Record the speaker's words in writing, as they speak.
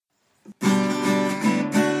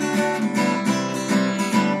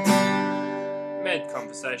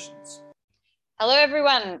Conversations. Hello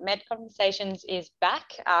everyone, Med Conversations is back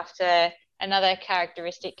after another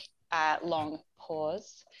characteristic long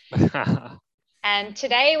pause. And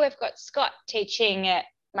today we've got Scott teaching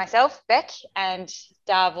myself, Beck, and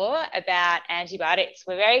Davor about antibiotics.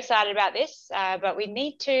 We're very excited about this, but we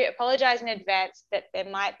need to apologise in advance that there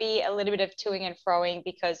might be a little bit of toing and froing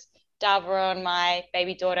because Davor and my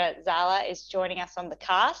baby daughter Zala is joining us on the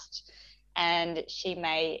cast, and she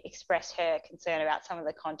may express her concern about some of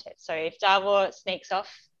the content. So if Davor sneaks off,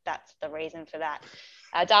 that's the reason for that.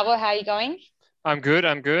 Davor, how are you going? I'm good.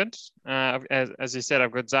 As you said,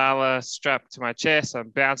 I've got Zala strapped to my chest. I'm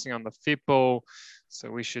bouncing on the football, so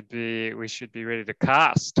we should be ready to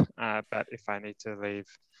cast. But if I need to leave,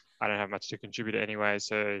 I don't have much to contribute anyway,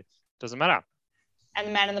 so it doesn't matter. And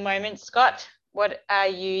the man of the moment, Scott, what are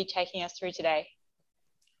you taking us through today?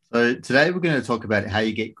 So today we're going to talk about how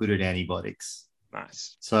you get good at antibiotics.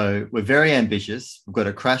 Nice. So we're very ambitious. We've got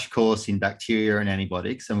a crash course in bacteria and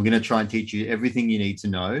antibiotics, and we're going to try and teach you everything you need to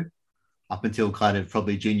know up until kind of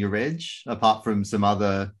probably junior reg, apart from some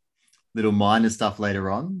other little minor stuff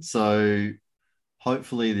later on. So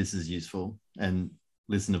hopefully this is useful and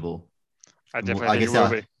listenable. I definitely think it will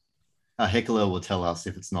be. Our heckler will tell us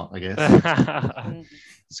if it's not, I guess.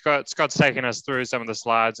 Scott's taken us through some of the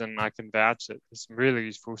slides, and I can vouch that there's some really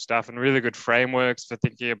useful stuff and really good frameworks for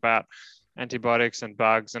thinking about antibiotics and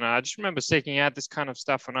bugs. And I just remember seeking out this kind of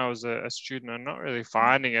stuff when I was a student and not really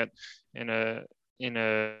finding it in a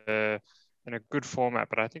good format.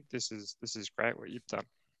 But I think this is great what you've done.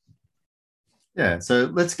 Yeah,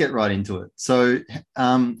 so let's get right into it. So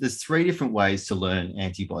there's three different ways to learn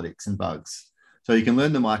antibiotics and bugs. So you can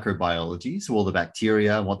learn the microbiology, so all the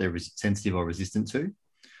bacteria and what they're sensitive or resistant to.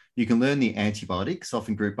 You can learn the antibiotics,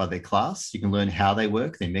 often grouped by their class. You can learn how they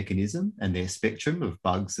work, their mechanism, and their spectrum of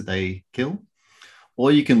bugs that they kill.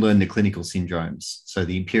 Or you can learn the clinical syndromes, so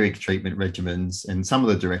the empiric treatment regimens and some of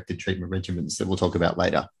the directed treatment regimens that we'll talk about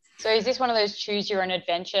later. So is this one of those choose your own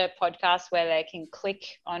adventure podcasts where they can click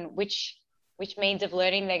on which means of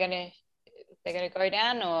learning they're going to go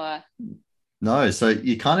down, or? No, so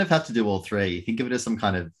you kind of have to do all three. Think of it as some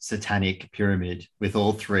kind of satanic pyramid with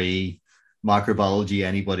all three: microbiology,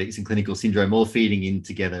 antibiotics, and clinical syndrome all feeding in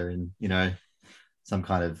together in, some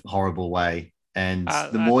kind of horrible way. And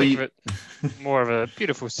the more you... more of a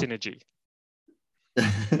beautiful synergy.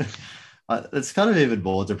 It's kind of even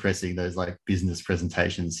more depressing, those like business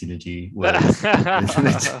presentation synergy words.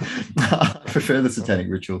 I prefer the satanic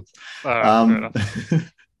ritual.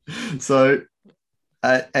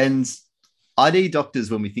 And ID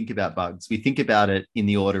doctors, when we think about bugs, we think about it in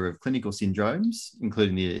the order of clinical syndromes,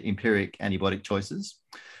 including the empiric antibiotic choices.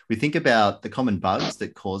 We think about the common bugs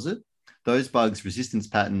that cause it, those bugs' resistance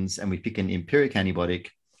patterns, and we pick an empiric antibiotic,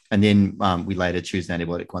 and then we later choose an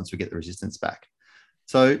antibiotic once we get the resistance back.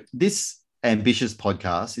 So this ambitious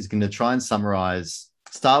podcast is going to try and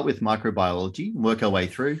start with microbiology, work our way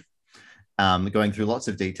through, going through lots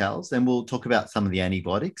of details. Then we'll talk about some of the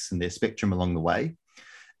antibiotics and their spectrum along the way.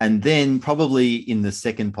 And then probably in the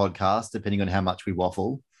second podcast, depending on how much we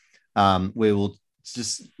waffle, we will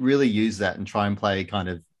just really use that and try and play kind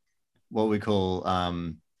of what we call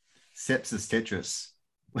sepsis Tetris,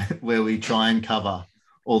 where we try and cover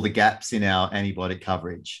all the gaps in our antibiotic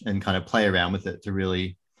coverage and kind of play around with it to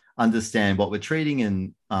really understand what we're treating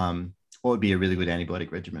and what would be a really good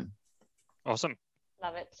antibiotic regimen. Awesome.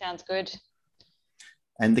 Love it. Sounds good.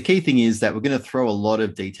 And the key thing is that we're going to throw a lot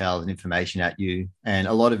of detail and information at you, and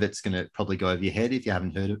a lot of it's going to probably go over your head if you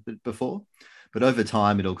haven't heard of it before. But over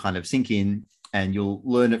time, it'll kind of sink in and you'll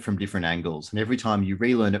learn it from different angles. And every time you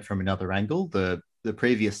relearn it from another angle, the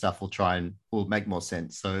previous stuff will make more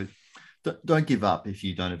sense. So don't give up if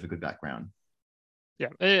you don't have a good background. Yeah,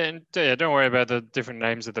 and don't worry about the different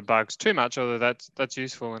names of the bugs too much, although that's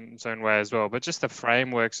useful in its own way as well. But just the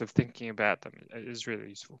frameworks of thinking about them is really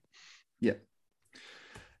useful. Yeah.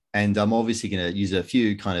 And I'm obviously going to use a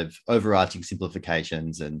few kind of overarching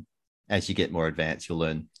simplifications. And as you get more advanced, you'll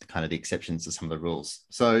learn kind of the exceptions to some of the rules.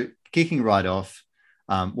 So kicking right off,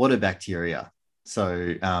 what are bacteria?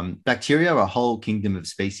 So bacteria are a whole kingdom of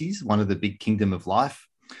species, one of the big kingdom of life.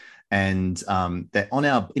 And that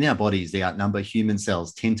in our bodies, they outnumber human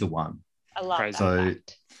cells 10 to 1. I love that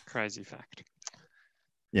fact. Crazy fact.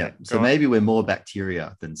 Yeah. So maybe we're more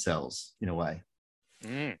bacteria than cells in a way.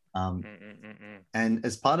 And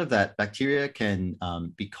as part of that, bacteria can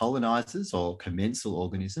be colonizers or commensal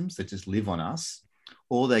organisms that just live on us,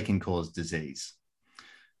 or they can cause disease.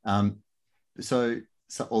 So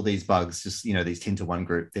all these bugs, just, these 10 to 1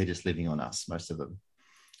 group, they're just living on us, most of them.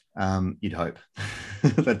 You'd hope.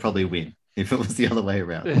 They'd probably win if it was the other way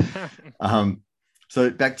around. So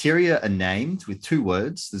bacteria are named with 2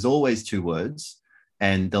 words. There's always 2 words.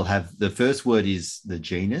 And they'll have the first word is the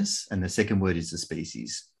genus and the second word is the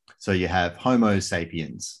species. So you have Homo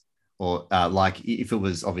sapiens, or like if it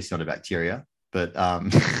was obviously not a bacteria, but,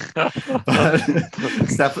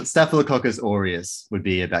 Staphylococcus aureus would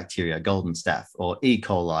be a bacteria, golden staph, or E.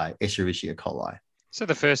 coli, Escherichia coli. So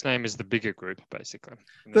the first name is the bigger group, basically.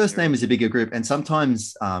 First name is a bigger group. And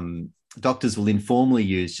sometimes doctors will informally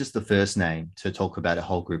use just the first name to talk about a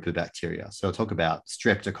whole group of bacteria. So I'll talk about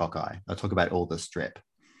streptococci. I'll talk about all the strep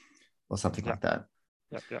or something like that.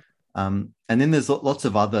 Yep. And then there's lots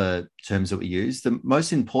of other terms that we use. The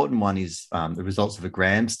most important one is the results of a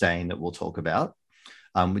gram stain that we'll talk about,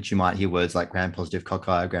 which you might hear words like gram-positive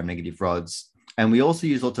cocci, gram-negative rods. And we also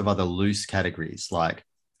use lots of other loose categories like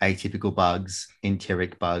atypical bugs,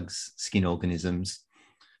 enteric bugs, skin organisms.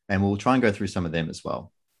 And we'll try and go through some of them as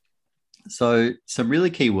well. So some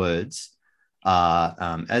really key words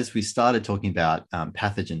are, as we started talking about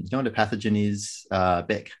pathogens. You know what a pathogen is,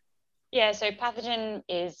 Beck? Yeah, so pathogen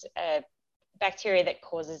is a bacteria that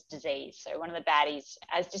causes disease. So one of the baddies,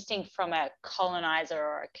 as distinct from a colonizer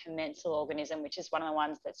or a commensal organism, which is one of the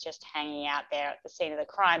ones that's just hanging out there at the scene of the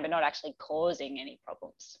crime, but not actually causing any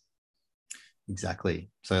problems.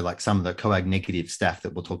 Exactly. So like some of the coag-negative staph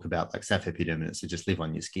that we'll talk about, like Staph epidermidis, that just live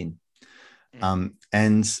on your skin.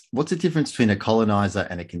 And what's the difference between a colonizer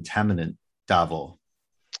and a contaminant, Davor?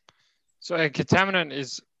 So a contaminant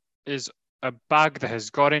is a bug that has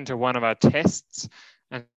got into one of our tests,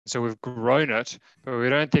 and so we've grown it, but we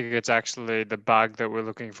don't think it's actually the bug that we're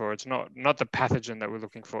looking for. It's not the pathogen that we're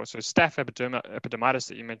looking for. So Staph epidermidis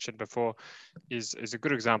that you mentioned before is a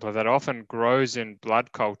good example of that. It often grows in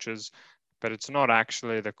blood cultures, but it's not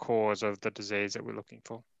actually the cause of the disease that we're looking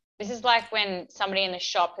for. This is like when somebody in the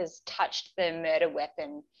shop has touched the murder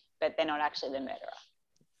weapon, but they're not actually the murderer.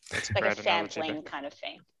 It's like a sampling kind of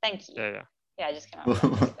thing. Thank you. Yeah, I just came up with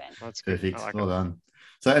that. That's perfect. Well done.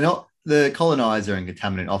 So the colonizer and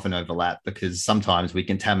contaminant often overlap because sometimes we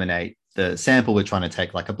contaminate the sample we're trying to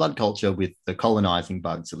take, like a blood culture, with the colonizing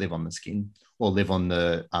bugs that live on the skin or live on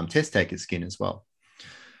the test taker's skin as well.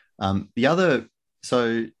 The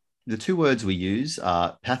 2 words we use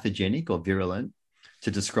are pathogenic or virulent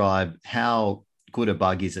to describe how good a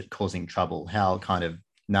bug is at causing trouble, how kind of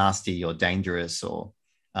nasty or dangerous or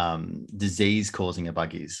disease causing a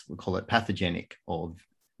bug is. We'll call it pathogenic, or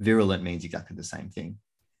virulent means exactly the same thing,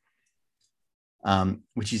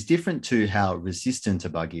 which is different to how resistant a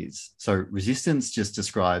bug is. So resistance just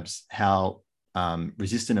describes how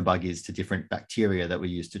resistant a bug is to different bacteria that we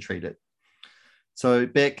use to treat it. So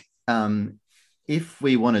Beck, if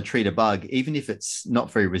we want to treat a bug, even if it's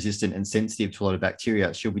not very resistant and sensitive to a lot of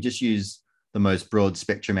bacteria, should we just use the most broad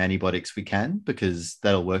spectrum antibiotics we can because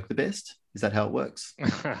that'll work the best? Is that how it works?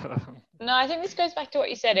 No, I think this goes back to what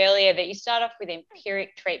you said earlier, that you start off with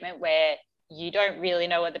empiric treatment where you don't really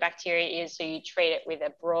know what the bacteria is, so you treat it with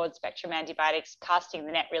a broad spectrum antibiotics, casting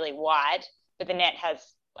the net really wide, but the net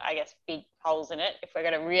has, I guess, big holes in it, if we're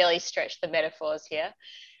going to really stretch the metaphors here.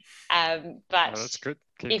 But that's good.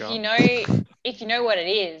 If you know what it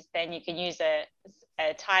is, then you can use a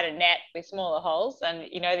tighter net with smaller holes, and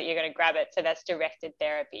you know that you're going to grab it. So that's directed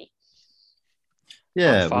therapy.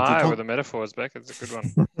 Yeah, fire with the metaphors, Beck. It's a good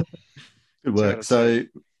one. Good work. So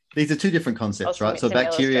these are 2 different concepts, right? So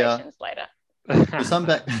bacteria. Later. Some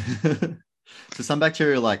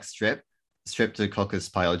bacteria like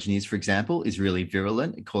Streptococcus pyogenes, for example, is really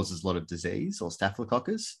virulent. It causes a lot of disease, or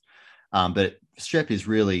Staphylococcus. But strep is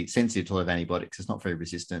really sensitive to a lot of antibiotics. It's not very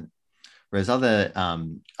resistant. Whereas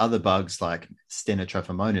other bugs like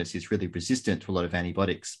Stenotrophomonas is really resistant to a lot of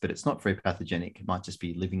antibiotics, but it's not very pathogenic. It might just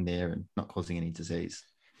be living there and not causing any disease.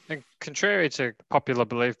 And contrary to popular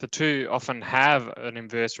belief, the 2 often have an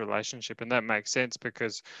inverse relationship, and that makes sense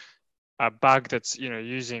because a bug that's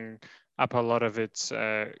using up a lot of its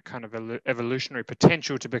kind of evolutionary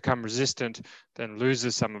potential to become resistant then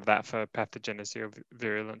loses some of that for pathogenicity or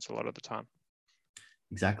virulence a lot of the time.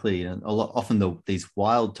 Exactly. And often these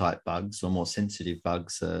wild type bugs or more sensitive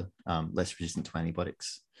bugs are less resistant to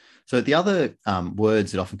antibiotics. So the other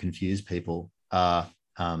words that often confuse people are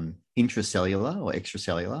intracellular or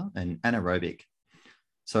extracellular and anaerobic.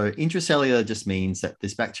 So intracellular just means that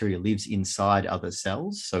this bacteria lives inside other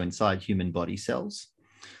cells, so inside human body cells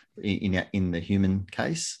in the human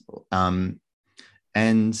case. That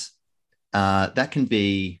can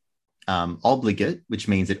be obligate, which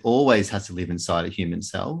means it always has to live inside a human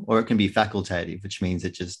cell, or it can be facultative, which means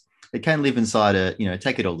it can live inside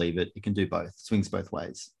take it or leave it. It can do both, swings both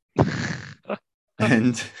ways.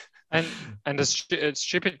 And And a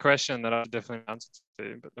stupid question that I definitely answered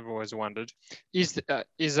to, but I've always wondered: is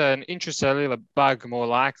an intracellular bug more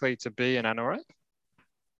likely to be an anaerobe?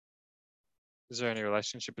 Is there any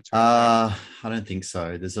relationship between that? I don't think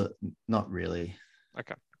so. Not really.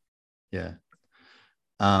 Okay. Yeah.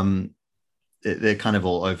 They're kind of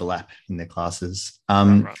all overlap in their classes.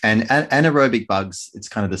 Right. And anaerobic bugs, it's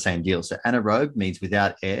kind of the same deal. So anaerobe means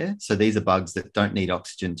without air. So these are bugs that don't need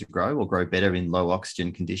oxygen to grow or grow better in low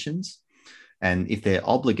oxygen conditions. And if they're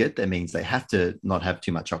obligate, that means they have to not have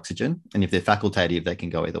too much oxygen. And if they're facultative, they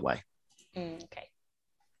can go either way. Okay.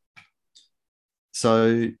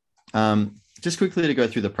 So just quickly to go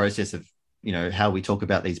through the process of, how we talk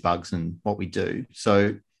about these bugs and what we do.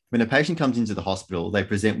 So when a patient comes into the hospital, they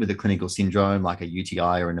present with a clinical syndrome like a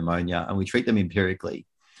UTI or a pneumonia, and we treat them empirically.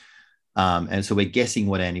 And so we're guessing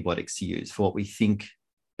what antibiotics to use for what we think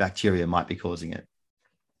bacteria might be causing it.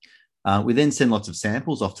 We then send lots of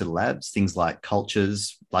samples off to the labs, things like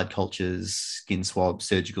cultures, blood cultures, skin swabs,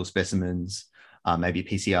 surgical specimens, maybe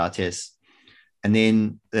PCR tests. And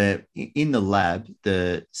then in the lab,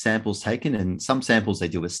 the sample's taken, and some samples they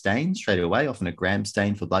do a stain straight away, often a gram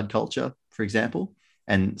stain for blood culture, for example.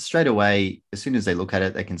 And straight away, as soon as they look at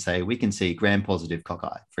it, they can say, we can see gram-positive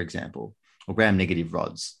cocci, for example, or gram-negative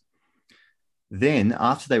rods. Then,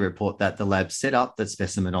 after they report that, the lab set up the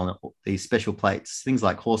specimen on these special plates, things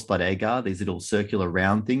like horse blood agar, these little circular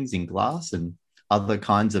round things in glass, and other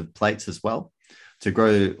kinds of plates as well,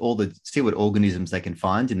 to see what organisms they can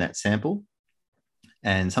find in that sample.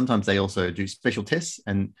 And sometimes they also do special tests,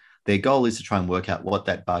 and their goal is to try and work out what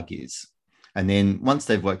that bug is. And then once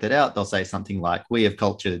they've worked it out, they'll say something like, we have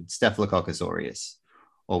cultured Staphylococcus aureus,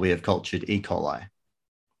 or we have cultured E. coli.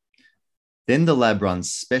 Then the lab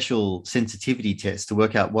runs special sensitivity tests to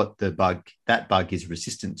work out what that bug is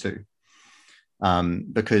resistant to.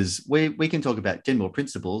 Because we can talk about general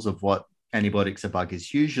principles of what antibiotics a bug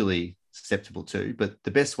is usually susceptible to, but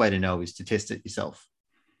the best way to know is to test it yourself.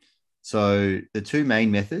 So the two main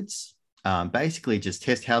methods basically just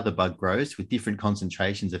test how the bug grows with different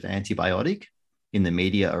concentrations of antibiotic in the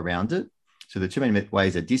media around it. So the two main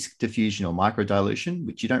ways are disc diffusion or microdilution,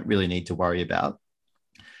 which you don't really need to worry about.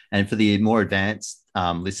 And for the more advanced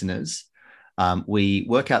listeners, we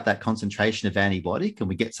work out that concentration of antibiotic, and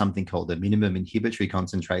we get something called the minimum inhibitory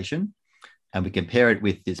concentration. And we compare it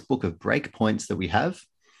with this book of breakpoints that we have.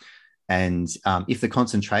 And if the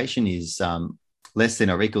concentration is less than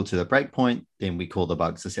or equal to the breakpoint, then we call the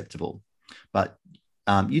bug susceptible. But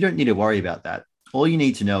you don't need to worry about that. All you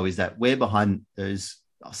need to know is that we're behind, those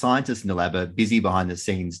scientists in the lab are busy behind the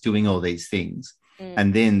scenes doing all these things.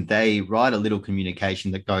 And then they write a little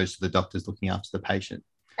communication that goes to the doctors looking after the patient.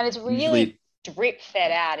 And it's really drip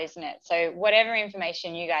fed out, isn't it? So whatever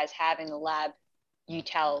information you guys have in the lab, you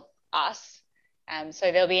tell us.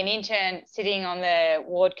 So there'll be an intern sitting on the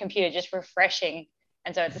ward computer just refreshing.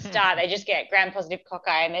 And so at the start, they just get gram-positive cocci,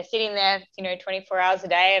 and they're sitting there, 24 hours a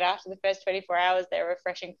day. And after the first 24 hours, they're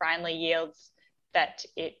refreshing finally yields that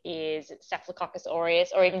it is Staphylococcus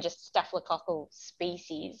aureus or even just staphylococcal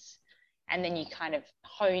species. And then you kind of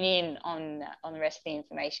hone in on the rest of the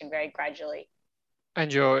information very gradually.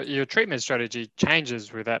 And your treatment strategy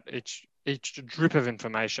changes with that each drip of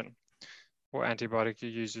information. What antibiotic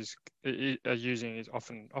are using is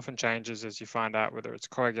often changes as you find out whether it's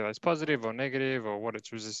coagulase positive or negative or what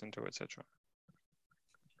it's resistant to, etc.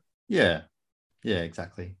 Yeah,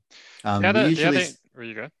 exactly. Where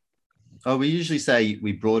you go? We usually say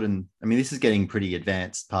we broaden. I mean, this is getting pretty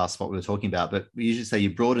advanced past what we were talking about, but we usually say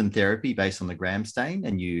you broaden therapy based on the gram stain,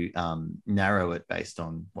 and you narrow it based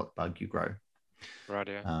on what bug you grow. Right.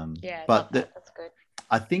 Yeah. But that's good.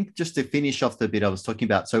 I think just to finish off the bit I was talking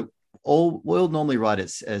about, so we'll normally write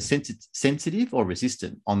it as sensitive or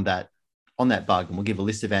resistant on that bug, and we'll give a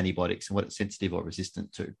list of antibiotics and what it's sensitive or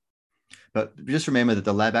resistant to. But just remember that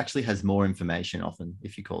the lab actually has more information often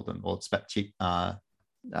if you call them, or speak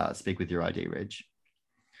with your ID reg.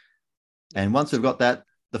 And once we've got that,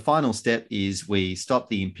 the final step is we stop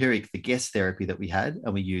the guess therapy that we had,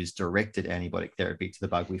 and we use directed antibiotic therapy to the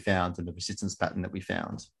bug we found and the resistance pattern that we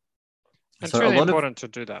found. And so it's really important to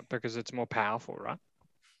do that because it's more powerful, right?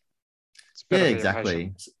 Yeah,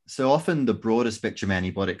 exactly. So often the broader spectrum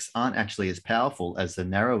antibiotics aren't actually as powerful as the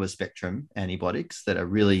narrower spectrum antibiotics that are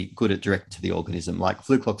really good at directing to the organism, like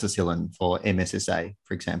flucloxacillin for MSSA,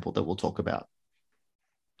 for example, that we'll talk about.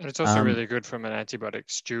 And it's also really good from an antibiotic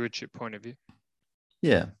stewardship point of view.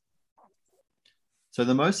 Yeah. So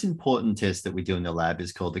the most important test that we do in the lab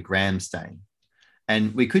is called the gram stain.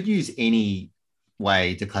 And we could use any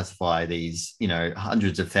way to classify these,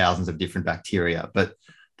 hundreds of thousands of different bacteria. But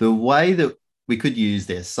the way that we could use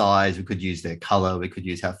their size, we could use their color, we could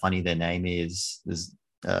use how funny their name is. There's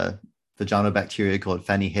vaginal bacteria called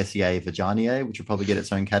Fanny Hessiae vaginae, which will probably get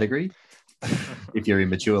its own category if you're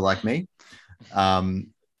immature like me.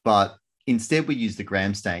 But instead, we use the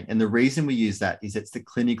gram stain. And the reason we use that is it's the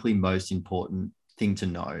clinically most important thing to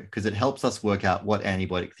know, because it helps us work out what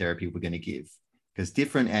antibiotic therapy we're going to give, because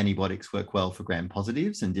different antibiotics work well for gram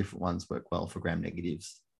positives and different ones work well for gram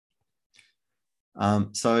negatives.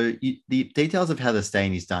 The details of how the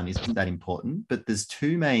stain is done isn't that important, but there's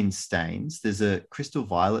two main stains. There's a crystal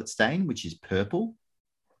violet stain, which is purple,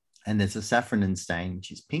 and there's a saffronin stain,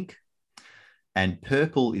 which is pink. And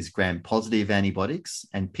purple is gram positive antibiotics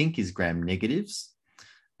and pink is gram negatives.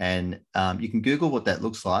 And you can Google what that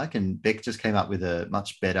looks like. And Beck just came up with a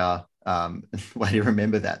much better way to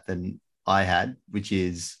remember that than I had, which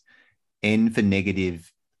is N for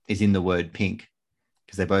negative is in the word pink,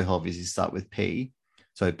 because they both obviously start with P.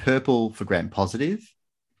 So purple for gram positive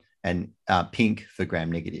and pink for gram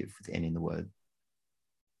negative with N in the word.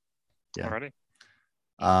 Yeah.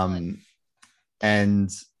 Alrighty.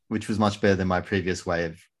 And which was much better than my previous way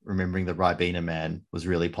of remembering the Ribena man was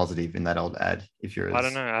really positive in that old ad. If you're, I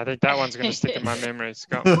don't know. I think that one's going to stick in my memory,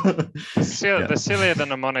 Scott. The sillier the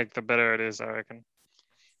mnemonic, the better it is, I reckon.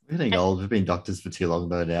 We're getting old. We've been doctors for too long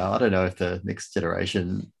though now. I don't know if the next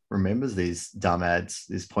generation remembers these dumb ads,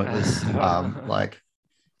 these pointless like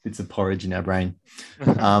bits of porridge in our brain.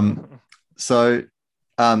 So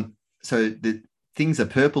the things are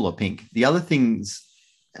purple or pink. The other things,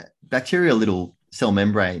 bacteria are little cell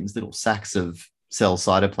membranes, little sacs of cell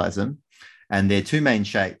cytoplasm, and their two main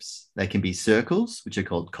shapes. They can be circles, which are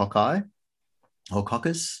called cocci, or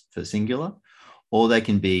coccus for singular, or they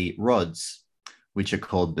can be rods, which are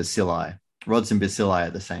called bacilli. Rods and bacilli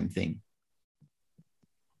are the same thing.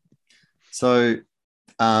 So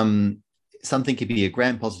something could be a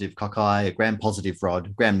gram-positive cocci, a gram-positive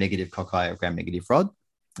rod, gram-negative cocci, or gram-negative rod,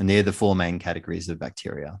 and they're the four main categories of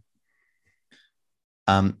bacteria.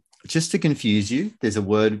 Just to confuse you, there's a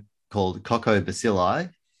word called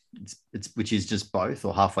coccobacilli, which is just both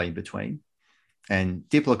or halfway in between. And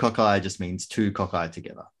diplococci just means two cocci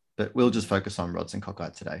together. But we'll just focus on rods and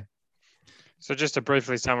cocci today. So just to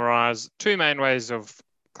briefly summarize, two main ways of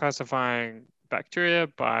classifying bacteria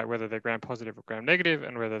by whether they're gram positive or gram negative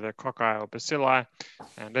and whether they're cocci or bacilli.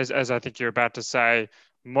 And as I think you're about to say,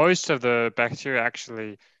 most of the bacteria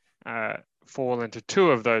actually fall into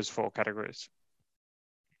two of those four categories.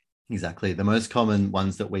 Exactly. The most common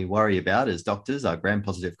ones that we worry about as doctors are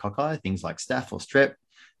gram-positive cocci, things like staph or strep,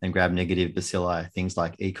 and gram-negative bacilli, things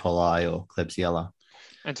like E. coli or Klebsiella.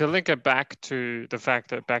 And to link it back to the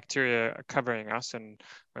fact that bacteria are covering us and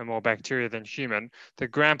we're more bacteria than human, the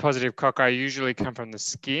gram-positive cocci usually come from the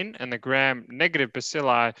skin and the gram-negative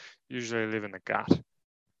bacilli usually live in the gut.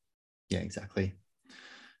 Yeah, exactly.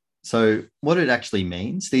 So what it actually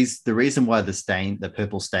means, the reason why the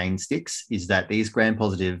purple stain sticks is that these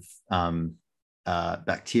gram-positive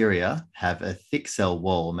bacteria have a thick cell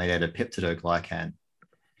wall made out of peptidoglycan,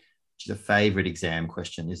 which is a favorite exam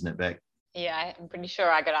question, isn't it, Beck? Yeah, I'm pretty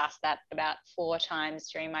sure I got asked that about 4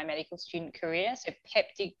 times during my medical student career. So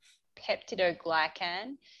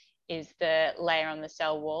peptidoglycan is the layer on the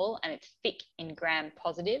cell wall, and it's thick in gram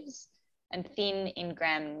positives and thin in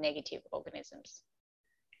gram negative organisms.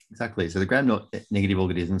 Exactly. So the gram-negative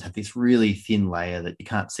organisms have this really thin layer that you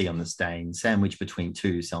can't see on the stain, sandwiched between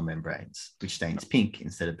two cell membranes, which stains pink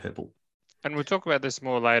instead of purple. And we'll talk about this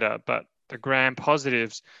more later, but the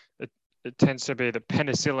gram-positives, it tends to be the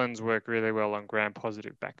penicillins work really well on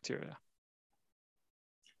gram-positive bacteria.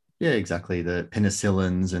 Yeah, exactly. The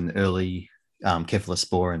penicillins and early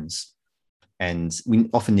cephalosporins. And we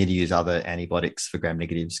often need to use other antibiotics for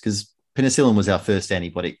gram-negatives because penicillin was our first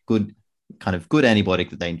antibiotic, good antibiotic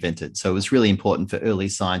that they invented. So it was really important for early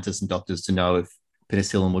scientists and doctors to know if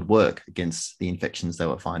penicillin would work against the infections they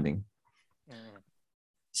were finding.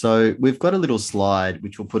 So we've got a little slide,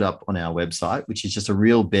 which we'll put up on our website, which is just a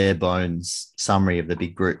real bare bones summary of the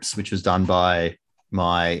big groups, which was done by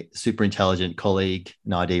my super intelligent colleague,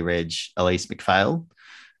 NID Reg, Elise McPhail.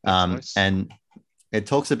 Nice. And it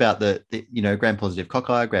talks about the gram-positive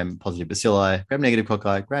cocci, gram-positive bacilli, gram-negative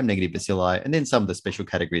cocci, gram-negative bacilli, and then some of the special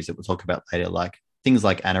categories that we'll talk about later, like things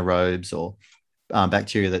like anaerobes or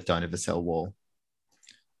bacteria that don't have a cell wall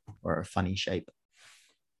or a funny shape.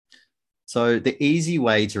 So the easy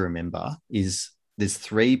way to remember is there's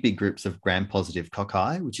 3 big groups of gram-positive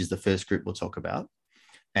cocci, which is the first group we'll talk about.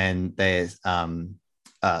 And there's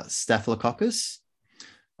Staphylococcus,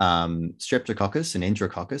 Streptococcus and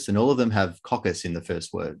Enterococcus, and all of them have coccus in the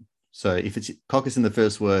first word. So if it's coccus in the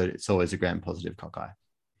first word, it's always a gram-positive cocci.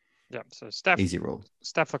 Yeah. So Easy rule.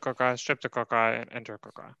 staphylococci, streptococci, and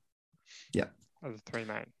enterococci. Yeah. Are the three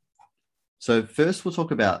main. So first we'll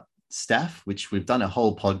talk about staph, which we've done a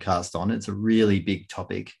whole podcast on. It's a really big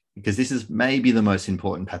topic because this is maybe the most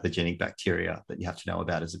important pathogenic bacteria that you have to know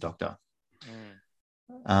about as a doctor.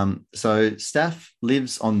 So staph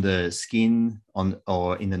lives on the skin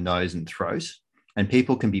or in the nose and throat, and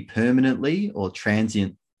people can be permanently or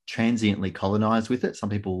transiently colonized with it. Some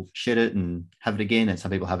people shed it and have it again, and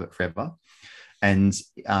some people have it forever. And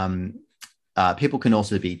people can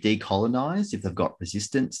also be decolonized if they've got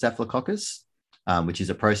resistant staphylococcus, which is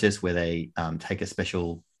a process where they take a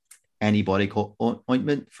special antibiotic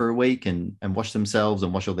ointment for a week and wash themselves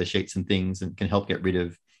and wash all their sheets and things, and can help get rid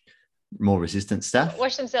of more resistant staph.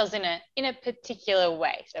 Wash themselves in a particular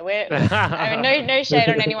way. So I mean, no shade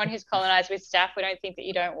on anyone who's colonized with staph. We don't think that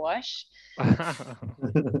you don't wash.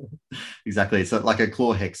 Exactly. So like a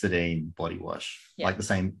chlorhexidine body wash, like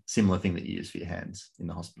the similar thing that you use for your hands in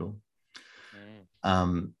the hospital.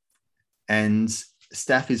 And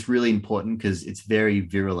staph is really important because it's very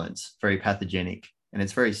virulent, very pathogenic, and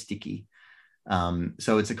it's very sticky.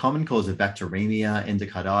 So it's a common cause of bacteremia,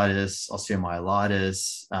 endocarditis,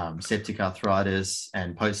 osteomyelitis, septic arthritis,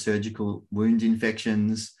 and post-surgical wound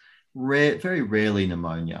infections, very rarely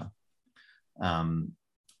pneumonia.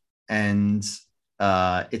 There's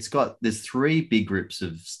three big groups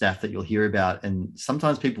of staph that you'll hear about, and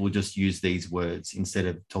sometimes people will just use these words instead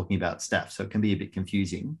of talking about staph, so it can be a bit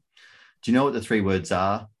confusing. Do you know what the three words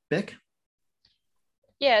are, Beck?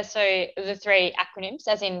 Yeah, so the three acronyms,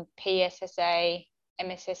 as in PSSA,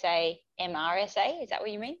 MSSA, MRSA, is that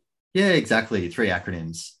what you mean? Yeah, exactly. Three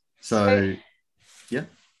acronyms. So yeah.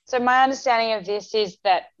 So my understanding of this is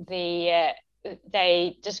that they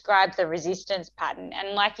describe the resistance pattern.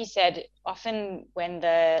 And like you said, often when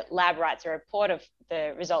the lab writes a report of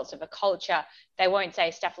the results of a culture, they won't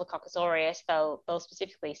say Staphylococcus aureus, they'll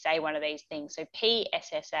specifically say one of these things. So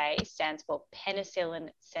PSSA stands for penicillin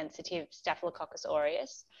sensitive Staphylococcus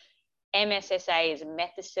aureus. MSSA is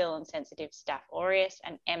methicillin sensitive Staph aureus,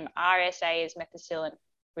 and MRSA is methicillin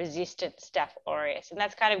resistant Staph aureus. And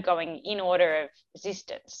that's kind of going in order of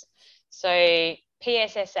resistance. So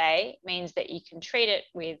PSSA means that you can treat it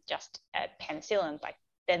with just a penicillin, like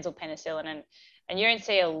benzylpenicillin, and you don't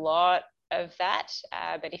see a lot of that.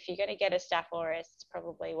 But if you're going to get a Staph aureus, it's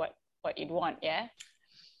probably what you'd want, yeah?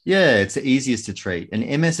 Yeah, it's the easiest to treat. And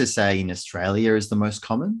MSSA in Australia is the most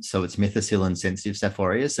common. So it's methicillin sensitive Staph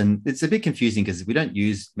aureus. And it's a bit confusing because we don't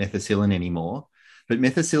use methicillin anymore. But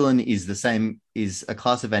methicillin is a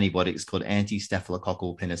class of antibiotics called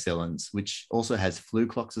anti-staphylococcal penicillins, which also has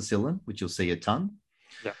flucloxacillin, which you'll see a ton.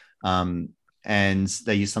 Yeah. And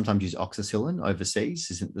they sometimes use oxacillin overseas.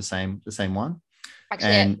 Isn't the same one?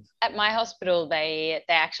 Actually, at my hospital, they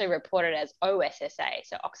actually report it as OSSA,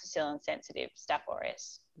 so oxacillin sensitive Staph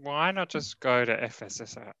aureus. Why not just go to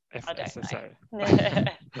FSSA? I don't know.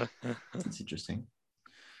 That's interesting.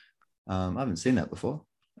 I haven't seen that before.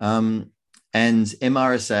 And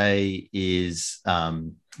MRSA is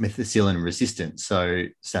methicillin resistant, so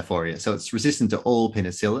Staph aureus. So it's resistant to all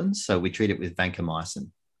penicillins. So we treat it with vancomycin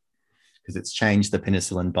because it's changed the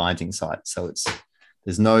penicillin binding site. So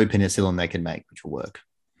there's no penicillin they can make, which will work.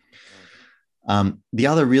 The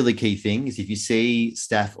other really key thing is if you see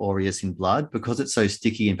Staph aureus in blood, because it's so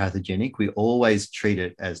sticky and pathogenic, we always treat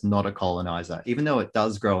it as not a colonizer, even though it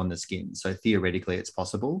does grow on the skin. So theoretically, it's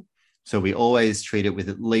possible. So we always treat it with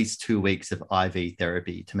at least 2 weeks of IV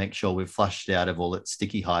therapy to make sure we've flushed it out of all its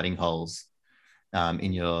sticky hiding holes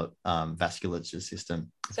in your vasculature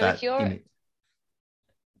system. So if you're...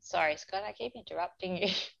 Sorry, Scott, I keep interrupting you.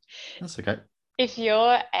 That's okay. If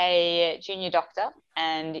you're a junior doctor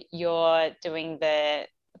and you're doing the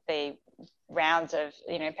rounds of,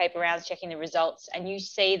 paper rounds, checking the results, and you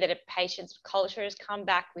see that a patient's culture has come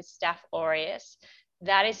back with Staph aureus,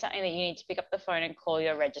 that is something that you need to pick up the phone and call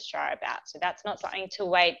your registrar about. So that's not something to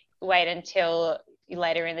wait until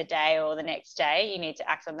later in the day or the next day. You need to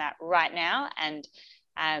act on that right now, and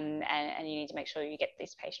you need to make sure you get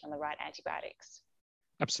this patient on the right antibiotics.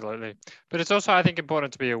 Absolutely. But it's also, I think,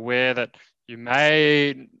 important to be aware that you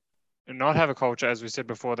may not have a culture, as we said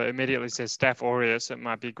before, that immediately says Staph aureus. It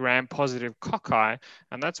might be gram-positive cocci.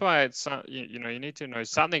 And that's why it's, you need to know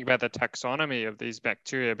something about the taxonomy of these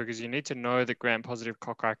bacteria, because you need to know that gram-positive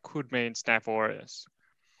cocci could mean Staph aureus,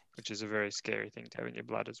 which is a very scary thing to have in your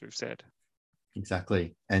blood, as we've said.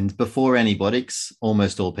 Exactly. And before antibiotics,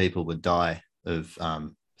 almost all people would die of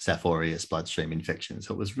Staph aureus bloodstream infection.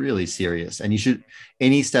 So it was really serious. And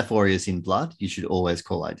any Staph aureus in blood, you should always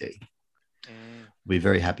call ID. We're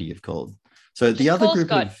very happy you've called. So the other group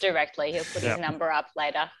Scott directly, he'll put his number up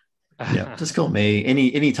later. Yeah, just call me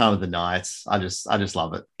any time of the night. I just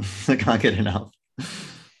love it. I can't get enough. I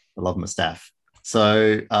love my staph.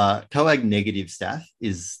 So coag negative staph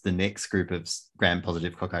is the next group of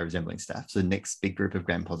gram-positive cocci resembling staph. So the next big group of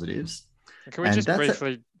gram-positives. Can we just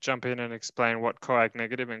briefly jump in and explain what coag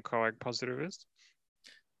negative and coag positive is?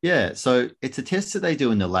 Yeah, so it's a test that they do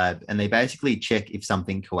in the lab, and they basically check if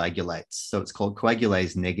something coagulates. So it's called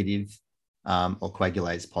coagulase negative or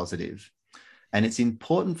coagulase positive. And it's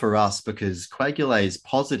important for us because coagulase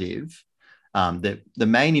positive, the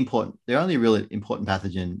only really important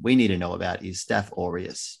pathogen we need to know about is Staph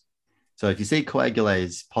aureus. So if you see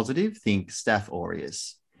coagulase positive, think Staph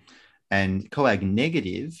aureus. And coag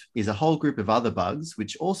negative is a whole group of other bugs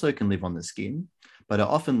which also can live on the skin, but are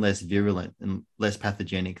often less virulent and less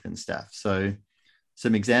pathogenic than staph. So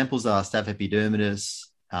some examples are Staph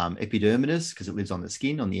epidermidis, because it lives on the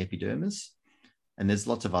skin, on the epidermis. And there's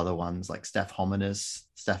lots of other ones like Staph hominis,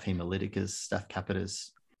 Staph hemolyticus, Staph capitis.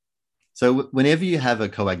 So whenever you have a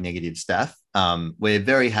coag negative staph, we're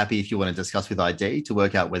very happy if you want to discuss with ID to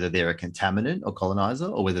work out whether they're a contaminant or colonizer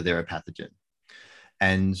or whether they're a pathogen.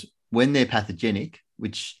 And when they're pathogenic,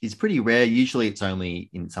 which is pretty rare, usually it's only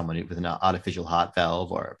in someone with an artificial heart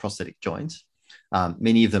valve or a prosthetic joint.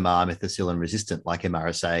 Many of them are methicillin resistant, like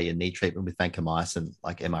MRSA, and need treatment with vancomycin,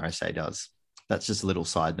 like MRSA does. That's just a little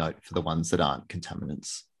side note for the ones that aren't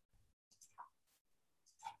contaminants.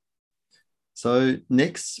 So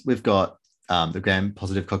next, we've got the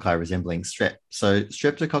gram-positive cocci resembling strep. So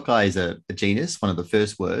streptococci is a genus, one of the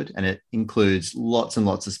first word, and it includes lots and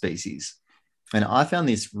lots of species. And I found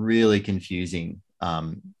this really confusing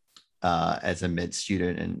as a med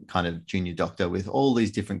student and kind of junior doctor with all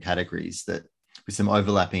these different categories with some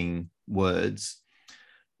overlapping words.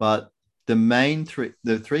 But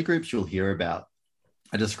the three groups you'll hear about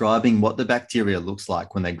are describing what the bacteria looks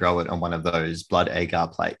like when they grow it on one of those blood agar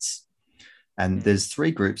plates. And there's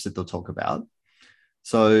three groups that they'll talk about.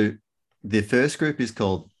 So the first group is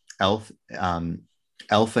called alpha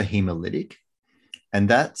hemolytic, and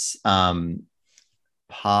that's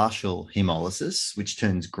partial hemolysis, which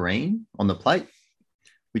turns green on the plate,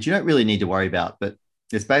 which you don't really need to worry about. But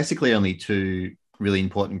there's basically only two really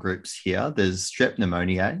important groups here. There's strep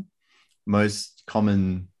pneumoniae, one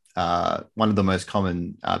of the most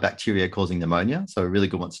common bacteria causing pneumonia, so a really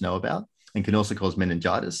good one to know about, and can also cause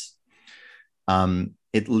meningitis.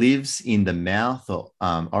 It lives in the mouth or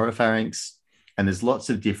oropharynx, and there's lots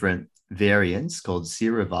of different variants called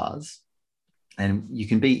serovars, and you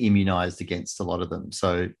can be immunized against a lot of them.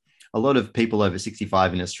 So a lot of people over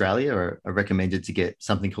 65 in Australia are recommended to get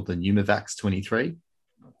something called the Pneumovax 23,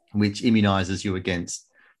 which immunizes you against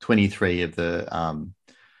 23 of the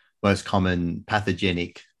most common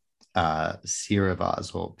pathogenic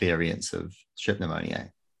serovars or variants of strep pneumoniae.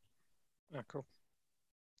 Oh, cool.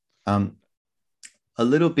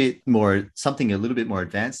 Something a little bit more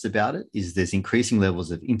advanced about it is there's increasing levels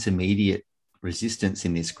of intermediate resistance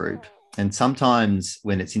in this group. And sometimes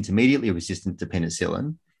when it's intermediately resistant to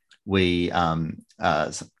penicillin,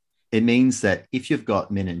 it means that if you've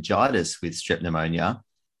got meningitis with strep pneumonia,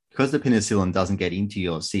 because the penicillin doesn't get into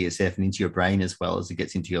your CSF and into your brain as well as it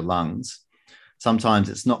gets into your lungs, sometimes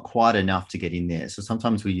it's not quite enough to get in there. So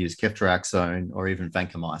sometimes we use ceftriaxone or even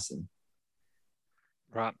vancomycin.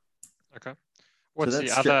 Right. Okay. What's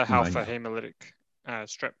the other alpha hemolytic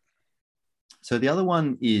strep? So the other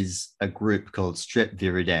one is a group called strep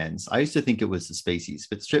viridans. I used to think it was a species,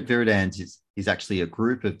 but strep viridans is actually a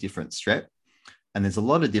group of different strep. And there's a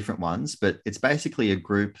lot of different ones, but it's basically a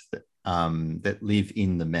group that live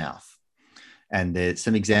in the mouth. And there's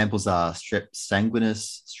some examples are strep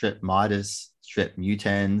sanguinus, strep mitis, strep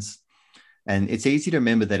mutans. And it's easy to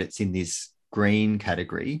remember that it's in this green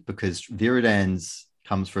category because viridans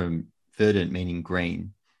comes from verdant, meaning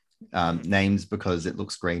green, names because it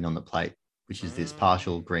looks green on the plate, which is this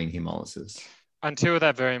partial green hemolysis. Until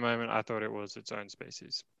that very moment, I thought it was its own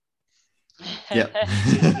species. Yep.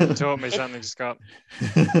 You taught me something, Scott.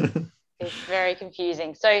 It's very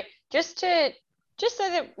confusing. So just so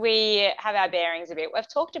that we have our bearings a bit,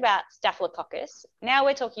 we've talked about Staphylococcus. Now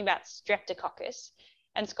we're talking about Streptococcus.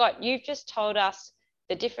 And Scott, you've just told us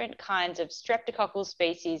the different kinds of streptococcal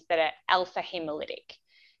species that are alpha hemolytic.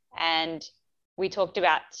 And we talked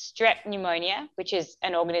about strep pneumonia, which is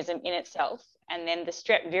an organism in itself, and then the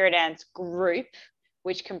strep viridans group,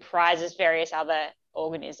 which comprises various other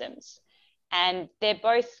organisms. And they're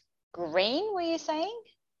both green, were you saying?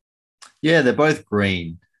 Yeah, they're both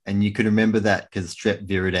green. And you can remember that because strep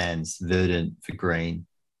viridans, verdant for green.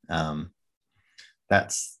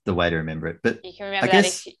 That's the way to remember it. But you can remember that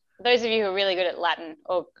if those of you who are really good at Latin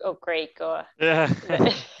or Greek or... Yeah.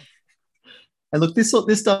 And look, this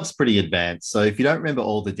stuff's pretty advanced. So if you don't remember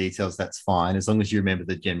all the details, that's fine, as long as you remember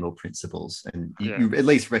the general principles and you at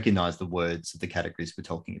least recognize the words of the categories we're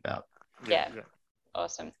talking about. Yeah.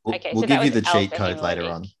 Awesome. We'll So give you the cheat alpha code later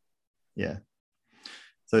hemolytic. on. Yeah.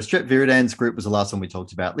 So strep viridans group was the last one we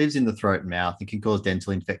talked about. Lives in the throat and mouth and can cause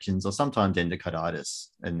dental infections or sometimes endocarditis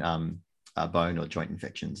and bone or joint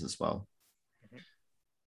infections as well.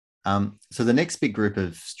 So the next big group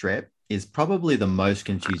of strep is probably the most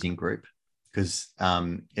confusing group because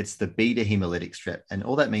it's the beta hemolytic strep, and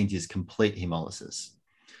all that means is complete hemolysis.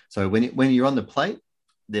 So when you're on the plate,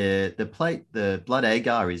 the blood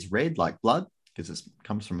agar is red like blood because it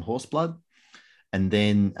comes from horse blood. And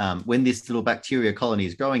then when this little bacteria colony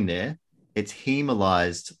is growing there, it's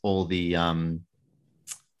hemolyzed all the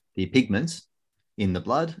pigments in the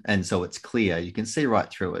blood, and so it's clear. You can see right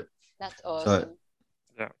through it. That's awesome.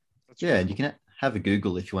 So, and you can have a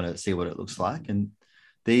Google if you want to see what it looks like. And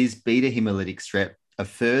these beta hemolytic strep are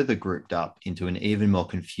further grouped up into an even more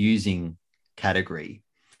confusing category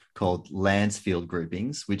called Lancefield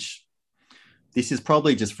groupings, which this is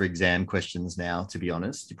probably just for exam questions now, to be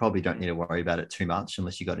honest. You probably don't need to worry about it too much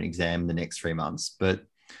unless you got an exam in the next 3 months. But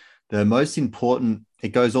the most important, it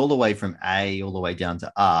goes all the way from A all the way down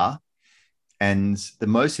to R. And the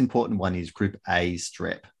most important one is group A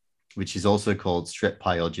strep, which is also called strep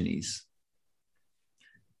pyogenes.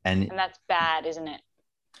 And that's bad, isn't it?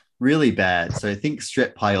 Really bad. So think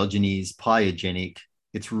strep pyogenes, pyogenic.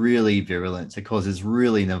 It's really virulent. It causes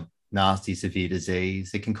really nasty, severe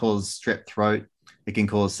disease. It can cause strep throat. It can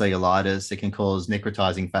cause cellulitis. It can cause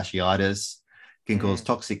necrotizing fasciitis. It can cause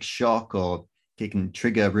toxic shock, or it can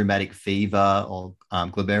trigger rheumatic fever or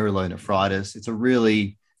glomerulonephritis. It's a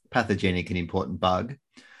really pathogenic and important bug.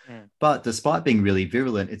 But despite being really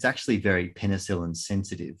virulent, it's actually very penicillin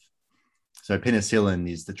sensitive. So penicillin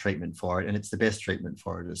is the treatment for it, and it's the best treatment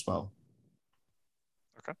for it as well.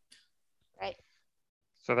 Okay. Right.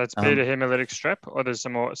 So that's beta hemolytic strep, or there's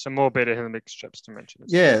some more beta hemolytic streps to mention?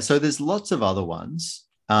 Yeah, so there's lots of other ones.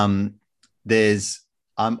 There's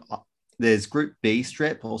group B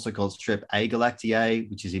strep, also called strep agalactiae,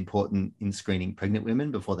 which is important in screening pregnant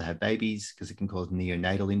women before they have babies because it can cause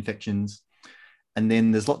neonatal infections. And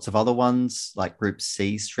then there's lots of other ones like group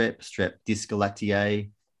C strep, strep dysgalactiae,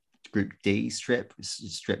 group D strep,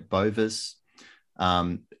 strep bovis.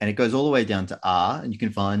 And it goes all the way down to R, and you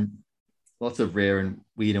can find lots of rare and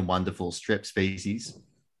weird and wonderful strep species.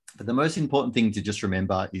 But the most important thing to just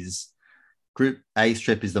remember is group A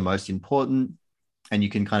strep is the most important, and you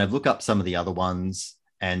can kind of look up some of the other ones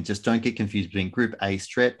and just don't get confused between group A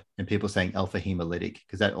strep and people saying alpha hemolytic,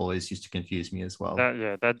 because that always used to confuse me as well.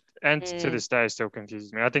 That and to this day still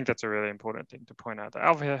confuses me. I think that's a really important thing to point out. The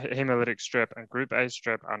alpha hemolytic strep and group A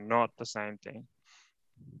strep are not the same thing.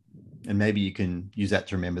 And maybe you can use that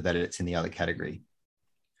to remember that it's in the other category.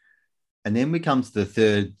 And then we come to the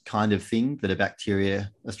third kind of thing that a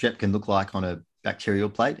strep can look like on a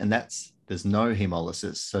bacterial plate, and that's there's no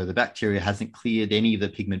hemolysis. So the bacteria hasn't cleared any of the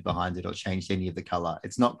pigment behind it or changed any of the color.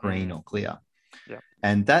 It's not green or clear. Yeah.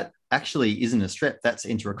 And that actually isn't a strep, that's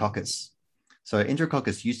Enterococcus. So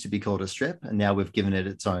Enterococcus used to be called a strep, and now we've given it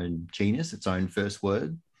its own genus, its own first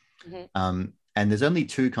word. And there's only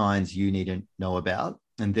two kinds you need to know about,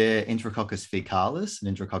 and they're Enterococcus faecalis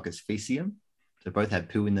and Enterococcus faecium. They both have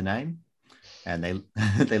poo in the name, and they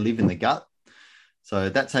they live in the gut. So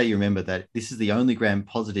that's how you remember that this is the only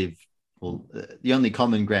gram-positive, well, the only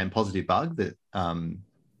common gram-positive bug that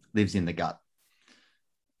lives in the gut.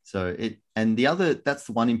 So that's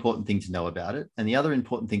the one important thing to know about it. And the other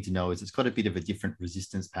important thing to know is it's got a bit of a different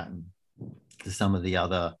resistance pattern to some of the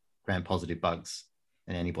other gram-positive bugs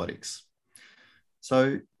and antibiotics.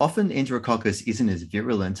 So often Enterococcus isn't as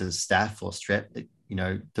virulent as staph or strep. It,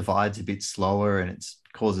 divides a bit slower, and it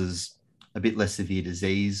causes a bit less severe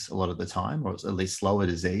disease a lot of the time, or at least slower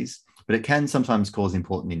disease, but it can sometimes cause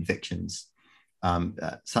important infections.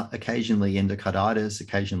 Occasionally endocarditis,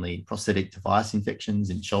 occasionally prosthetic device infections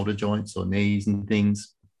in shoulder joints or knees and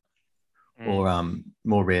things, or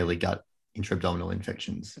more rarely gut intra-abdominal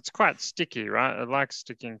infections. It's quite sticky, right? It likes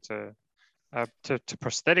sticking to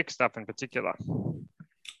prosthetic stuff in particular.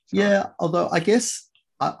 Yeah, although I guess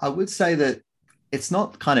I would say that it's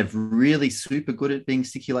not kind of really super good at being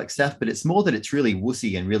sticky like staph, but it's more that it's really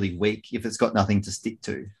wussy and really weak if it's got nothing to stick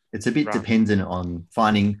to. It's a bit dependent on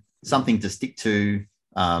finding something to stick to,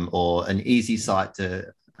 or an easy site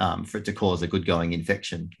for it to cause a good going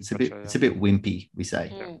infection. It's a bit wimpy, we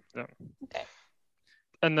say. Yeah. Okay.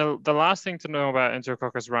 And the last thing to know about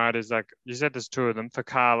Enterococcus, right, is like you said, there's two of them,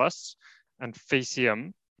 faecalis and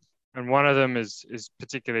faecium, and one of them is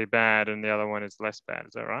particularly bad and the other one is less bad.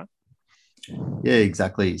 Is that right? Yeah,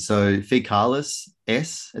 exactly. So fecalis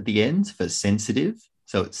S at the end for sensitive.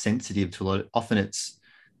 So it's sensitive to a lot. It's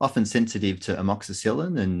often sensitive to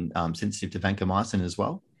amoxicillin and sensitive to vancomycin as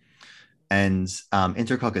well. And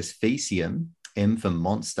Enterococcus faecium, M for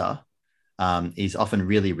monster, is often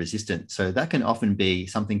really resistant. So that can often be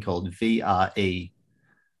something called VRE,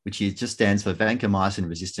 which is just stands for vancomycin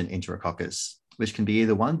resistant enterococcus, which can be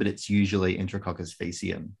either one, but it's usually Enterococcus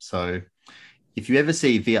faecium. So if you ever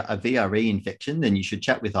see a VRE infection, then you should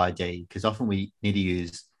chat with ID, because often we need to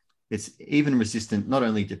use, it's even resistant not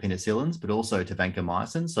only to penicillins, but also to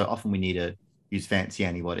vancomycin. So often we need to use fancy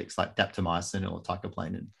antibiotics like daptomycin or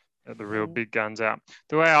teicoplanin. The real big guns out.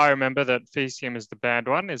 The way I remember that faecium is the bad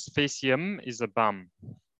one is faecium is a bum.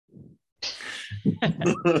 Yep,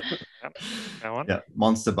 that one. Yeah,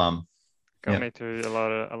 monster bum. Got me through a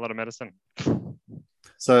lot of medicine.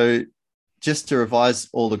 So just to revise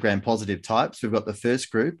all the gram-positive types, we've got the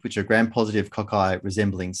first group, which are gram-positive cocci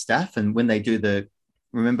resembling staph. And when they do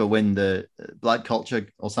remember when the blood culture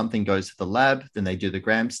or something goes to the lab, then they do the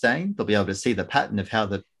gram stain, they'll be able to see the pattern of how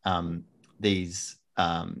these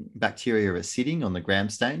bacteria are sitting on the gram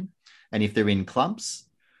stain. And if they're in clumps,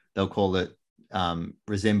 they'll call it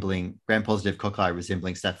gram-positive cocci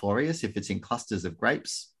resembling Staph aureus. If it's in clusters of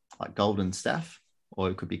grapes, like golden staph, or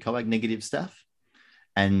it could be coag-negative staph.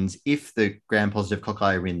 And if the gram-positive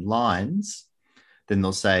cocci are in lines, then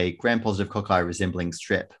they'll say gram-positive cocci resembling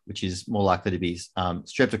strep, which is more likely to be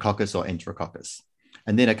streptococcus or enterococcus.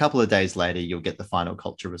 And then a couple of days later, you'll get the final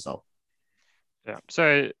culture result. Yeah.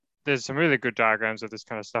 So there's some really good diagrams of this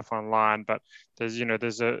kind of stuff online, but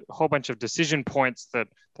there's a whole bunch of decision points that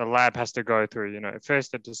the lab has to go through.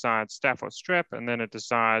 First it decides staph or strep, and then it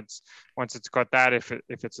decides, once it's got that, if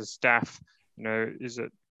it's a staph, is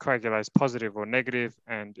it coagulase positive or negative,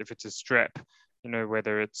 and if it's a strep,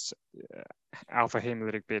 whether it's alpha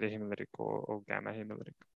hemolytic, beta hemolytic, or gamma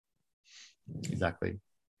hemolytic. Exactly.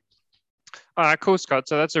 All right, cool, Scott.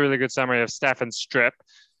 So that's a really good summary of staph and strep,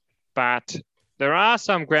 but there are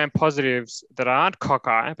some gram-positives that aren't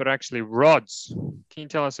cocci, but are actually rods. Can you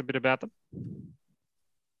tell us a bit about them?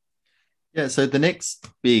 Yeah, so the next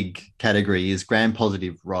big category is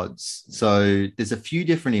gram-positive rods. So there's a few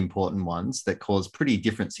different important ones that cause pretty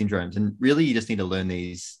different syndromes. And really, you just need to learn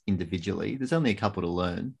these individually. There's only a couple to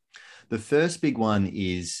learn. The first big one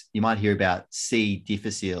is, you might hear about C.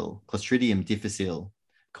 difficile, Clostridium difficile,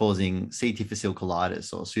 causing C. difficile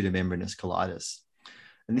colitis or pseudomembranous colitis.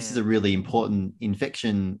 And this is a really important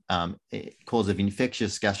infection, cause of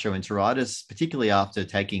infectious gastroenteritis, particularly after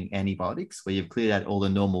taking antibiotics, where you've cleared out all the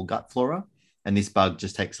normal gut flora, and this bug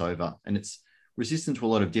just takes over. And it's resistant to a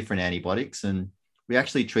lot of different antibiotics, and we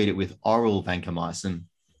actually treat it with oral vancomycin.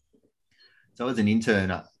 So as an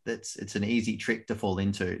intern, it's an easy trick to fall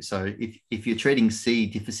into. So if you're treating C.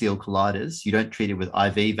 difficile colitis, you don't treat it with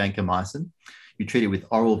IV vancomycin, you treat it with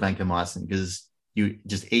oral vancomycin, because you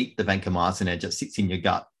just eat the vancomycin and it just sits in your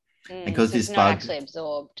gut. And because so this it's bug not actually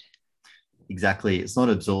absorbed. Exactly, it's not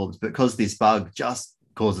absorbed, but because this bug just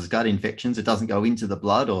causes gut infections, it doesn't go into the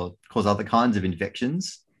blood or cause other kinds of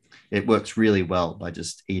infections. It works really well by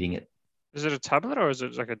just eating it. Is it a tablet or is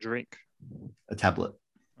it like a drink? A tablet.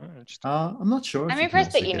 Oh, I'm not sure. I'm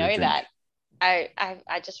impressed that you know that.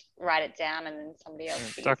 I just write it down and then somebody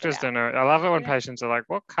else. Doctors don't know. I love it when patients are like,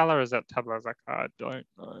 "What color is that tablet?" I was like, "I don't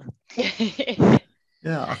know."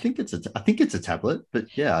 Yeah, I think it's a tablet,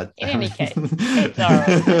 but yeah. In any case, it's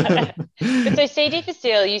oral. But so C.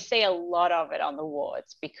 difficile, you see a lot of it on the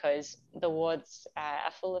wards, because the wards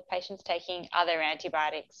are full of patients taking other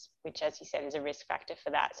antibiotics, which, as you said, is a risk factor for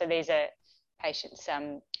that. So these are patients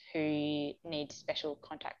who need special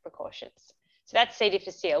contact precautions. So that's C.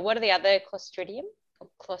 difficile. What are the other Clostridium or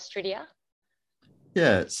Clostridia?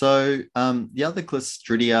 Yeah, so the other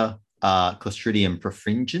Clostridia are Clostridium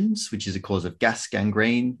perfringens, which is a cause of gas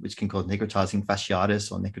gangrene, which can cause necrotizing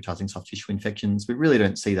fasciitis or necrotizing soft tissue infections. We really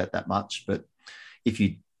don't see that much, but if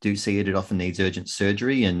you do see it, it often needs urgent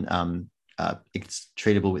surgery, and it's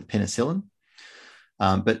treatable with penicillin.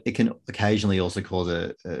 But it can occasionally also cause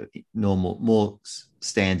a normal, more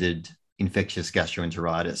standard infectious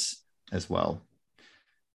gastroenteritis as well.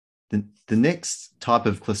 The next type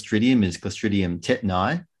of Clostridium is Clostridium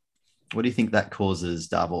tetani. What do you think that causes,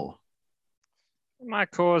 Davor? It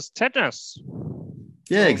might cause tetanus.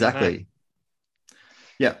 Yeah, exactly.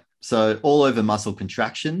 Yeah, so all over muscle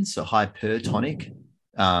contractions, so hypertonic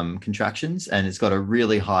contractions, and it's got a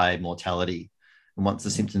really high mortality. And once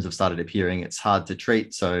the symptoms have started appearing, it's hard to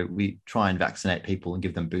treat. So we try and vaccinate people and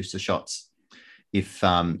give them booster shots if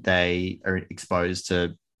they are exposed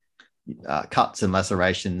to cuts and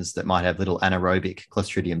lacerations that might have little anaerobic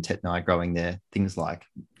Clostridium tetani growing there. Things like,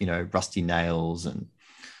 rusty nails and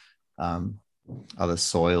other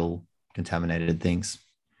soil contaminated things.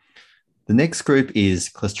 The next group is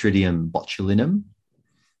Clostridium botulinum.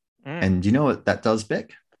 And do you know what that does,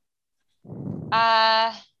 Beck?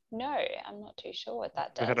 No, I'm not too sure what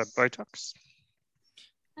that does. We had a Botox.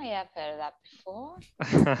 Oh yeah, I've heard of that before.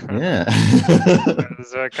 Yeah.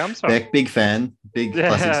 That's where it comes from. Beck, big fan, big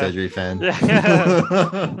plastic surgery fan.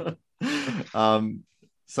 Yeah.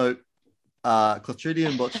 So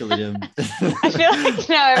Clostridium botulinum. I feel like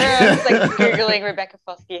now everyone's like Googling Rebecca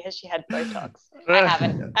Foskey. Has she had Botox? I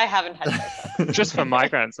haven't had Botox. Just for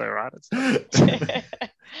migraines though, right?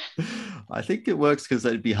 I think it works because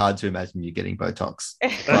it'd be hard to imagine you getting Botox.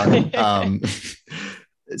 But,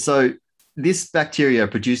 so this bacteria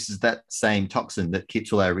produces that same toxin that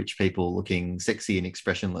keeps all our rich people looking sexy and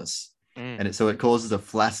expressionless. And so it causes a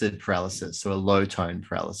flaccid paralysis, so a low tone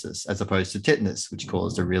paralysis, as opposed to tetanus, which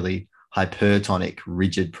caused a really hypertonic,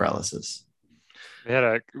 rigid paralysis. We had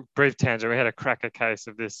a brief tangent. We had a cracker case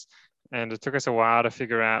of this, and it took us a while to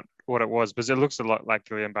figure out what it was, because it looks a lot like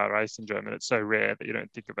Guillain-Barré syndrome, and it's so rare that you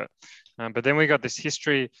don't think of it. But then we got this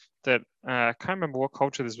history that I can't remember what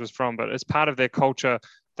culture this was from, but as part of their culture,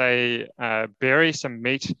 they bury some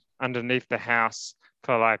meat underneath the house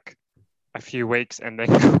for like a few weeks and then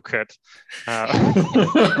cook it.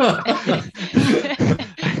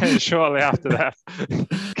 And shortly after that,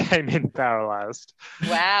 came in paralyzed.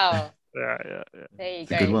 Wow. Yeah. There you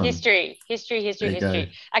go. History.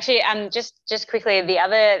 Actually, just quickly, the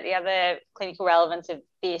other clinical relevance of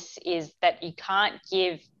this is that you can't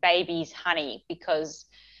give babies honey because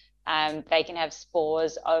they can have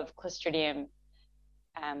spores of Clostridium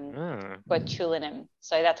botulinum.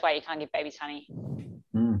 So that's why you can't give babies honey.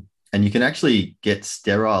 And you can actually get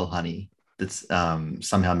sterile honey that's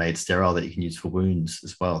somehow made sterile that you can use for wounds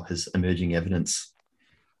as well, has emerging evidence.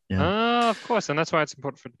 Yeah. Of course, and that's why it's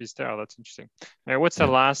important for it to be sterile. That's interesting. What's the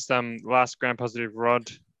last gram-positive rod,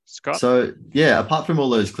 Scott? So apart from all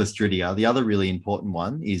those Clostridia, the other really important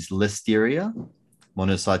one is Listeria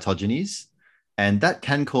monocytogenes, and that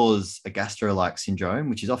can cause a gastro-like syndrome,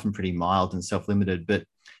 which is often pretty mild and self-limited, but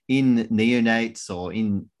in neonates or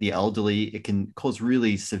in the elderly, it can cause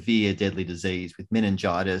really severe deadly disease with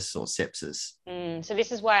meningitis or sepsis. So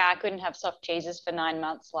this is why I couldn't have soft cheeses for 9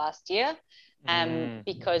 months last year,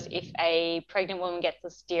 because if a pregnant woman gets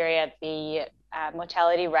Listeria, the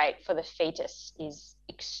mortality rate for the fetus is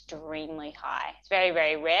extremely high. It's very,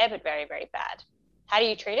 very rare, but very, very bad. How do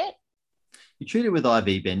you treat it? You treat it with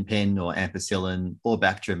IV benpen or ampicillin or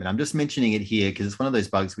Bactrim. And I'm just mentioning it here because it's one of those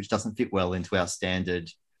bugs which doesn't fit well into our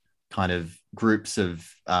standard kind of groups of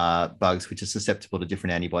bugs which are susceptible to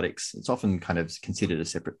different antibiotics. It's often kind of considered a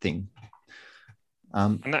separate thing.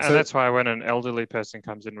 And that's why when an elderly person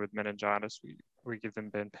comes in with meningitis, we give them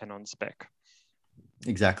benpen on spec.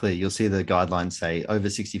 Exactly. You'll see the guidelines say over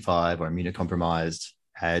 65 or immunocompromised,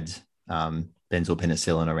 add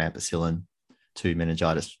benzylpenicillin or ampicillin to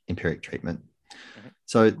meningitis empiric treatment.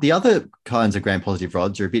 So the other kinds of gram-positive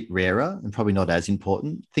rods are a bit rarer and probably not as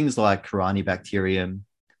important. Things like Corynebacterium,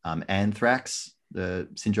 anthrax, the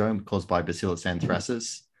syndrome caused by Bacillus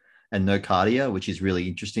anthracis, and nocardia, which is really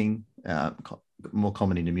interesting, more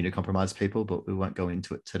common in immunocompromised people, but we won't go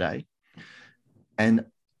into it today. And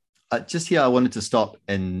just here, I wanted to stop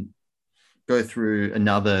and go through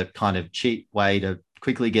another kind of cheap way to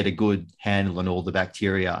quickly get a good handle on all the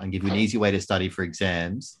bacteria and give you an easy way to study for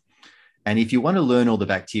exams. And if you want to learn all the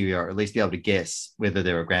bacteria, or at least be able to guess whether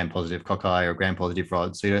they're a gram-positive cocci or gram-positive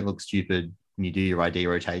rod, so you don't look stupid when you do your ID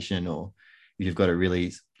rotation, or if you've got a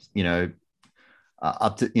really,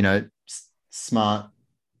 smart,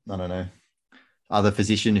 I don't know, other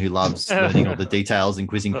physician who loves learning all the details and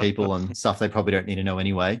quizzing people on stuff they probably don't need to know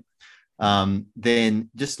anyway,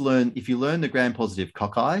 then just learn, if you learn the gram-positive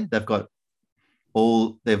cocci,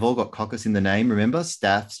 they've all got coccus in the name, remember?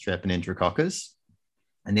 Staph, strep, and enterococcus.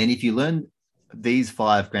 And then if you learn these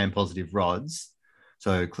 5 gram-positive rods,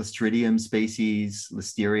 so Clostridium species,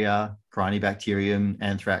 Listeria, Corynebacterium,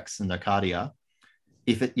 anthrax, and nocardia,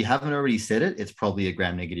 if you haven't already said it, it's probably a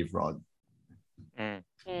gram-negative rod.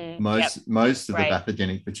 Most of the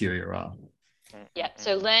pathogenic bacteria are. Yeah,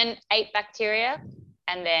 so learn 8 bacteria,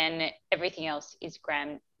 and then everything else is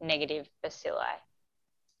gram-negative bacilli.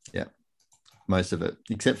 Yeah, most of it,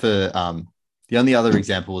 except for the only other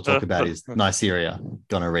example we'll talk about is Neisseria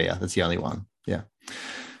gonorrhea. That's the only one. Yeah.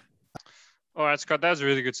 All right, Scott, that was a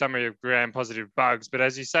really good summary of gram-positive bugs. But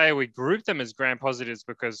as you say, we group them as gram-positives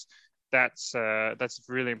because that's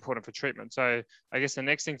really important for treatment. So I guess the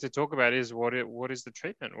next thing to talk about is what is the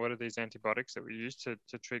treatment? What are these antibiotics that we use to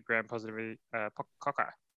treat gram-positive cocci,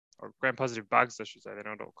 or gram-positive bugs, I should say. They're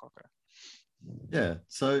not all cocci. Yeah.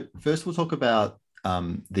 So first we'll talk about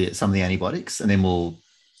some of the antibiotics, and then we'll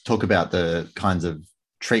talk about the kinds of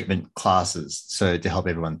treatment classes. So to help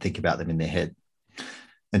everyone think about them in their head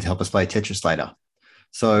and to help us play Tetris later.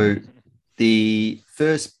 So the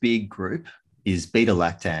first big group is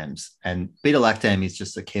beta-lactams, and beta-lactam is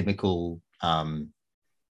just a chemical,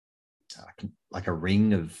 like a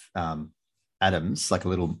ring of atoms, like a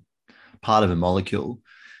little part of a molecule,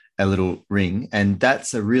 a little ring, and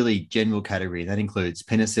that's a really general category. That includes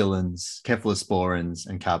penicillins, cephalosporins,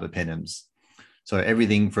 and carbapenems. So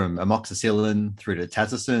everything from amoxicillin through to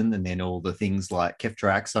tazocin, and then all the things like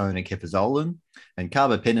ceftriaxone and cefazolin. And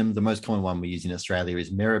carbapenem, the most common one we use in Australia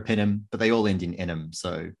is meropenem, but they all end in enem.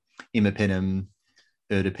 So imipenem,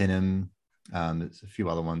 ertapenem, there's a few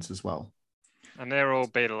other ones as well. And they're all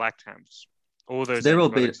beta-lactams. All those they're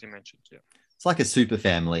antibiotics you mentioned. Yeah. It's like a super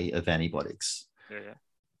family of antibiotics. Yeah.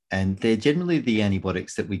 And they're generally the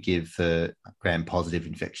antibiotics that we give for gram-positive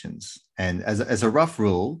infections. And as a rough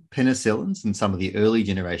rule, penicillins and some of the early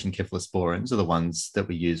generation cephalosporins are the ones that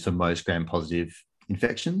we use for most gram-positive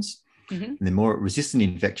infections. Mm-hmm. And the more resistant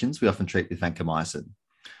infections, we often treat with vancomycin.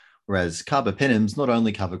 Whereas carbapenems not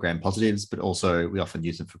only cover gram-positives, but also we often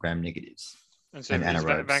use them for gram-negatives. And so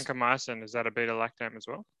vancomycin, is that a beta-lactam as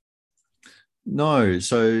well? No,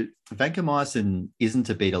 so vancomycin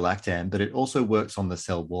isn't a beta-lactam, but it also works on the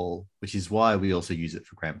cell wall, which is why we also use it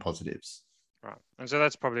for gram-positives. Right, and so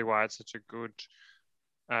that's probably why it's such a good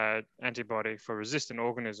antibody for resistant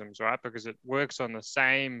organisms, right? Because it works on the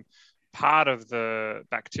same part of the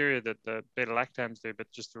bacteria that the beta-lactams do,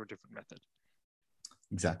 but just through a different method.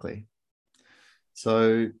 Exactly.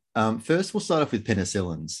 So first we'll start off with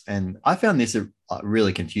penicillins. And I found this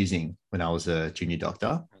really confusing when I was a junior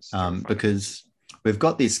doctor because we've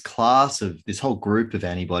got this whole group of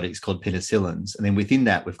antibiotics called penicillins. And then within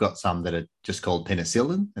that, we've got some that are just called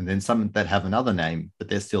penicillin, and then some that have another name, but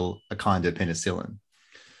they're still a kind of penicillin.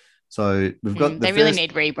 So we've got they really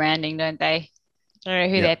need rebranding, don't they? I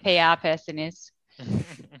don't know who their PR person is.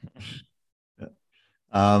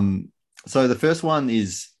 So the first one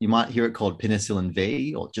is, you might hear it called penicillin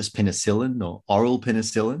V, or just penicillin, or oral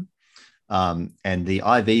penicillin. And the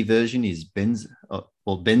IV version is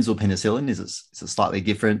benzylpenicillin is a slightly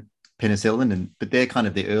different penicillin, but they're kind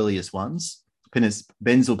of the earliest ones.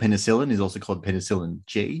 Benzylpenicillin is also called penicillin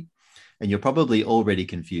G, and you're probably already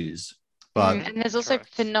confused. But and there's also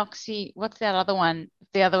phenoxy. What's that other one?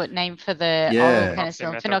 The other name for the oral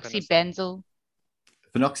penicillin, phenoxymethylpenicillin.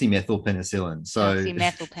 So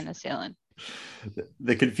phenoxymethylpenicillin.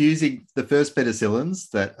 The first penicillins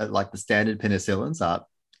that are like the standard penicillins are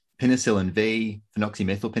penicillin V,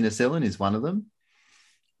 phenoxymethylpenicillin is one of them.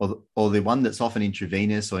 Or the one that's often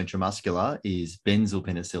intravenous or intramuscular is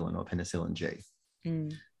benzylpenicillin or penicillin G.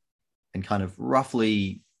 Mm. And kind of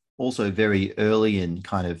roughly also very early and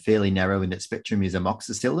kind of fairly narrow in its spectrum is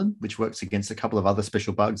amoxicillin, which works against a couple of other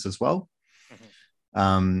special bugs as well.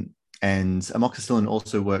 Mm-hmm. And amoxicillin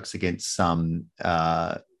also works against some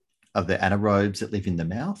of the anaerobes that live in the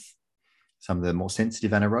mouth, some of the more sensitive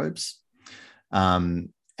anaerobes. And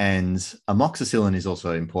amoxicillin is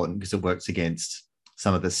also important because it works against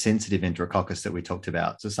some of the sensitive enterococcus that we talked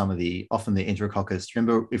about. So often the enterococcus,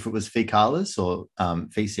 remember if it was fecalis or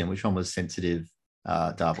faecium, which one was sensitive,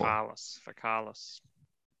 Darvel? Fecalis.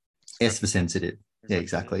 S for sensitive. Yeah,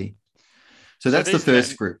 exactly. So that's the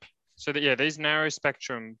first group. So these narrow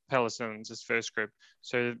spectrum penicillins is first group.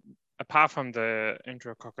 So apart from the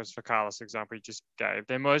Enterococcus fecalis example you just gave,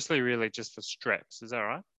 they're mostly really just for streps. Is that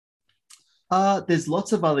right? There's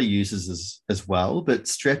lots of other uses as well, but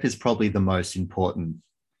strep is probably the most important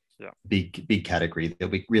big category that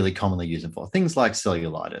we really commonly use them for. Things like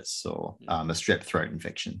cellulitis or a strep throat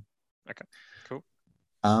infection. Okay, cool.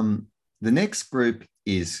 The next group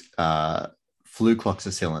is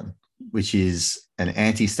flucloxacillin, which is an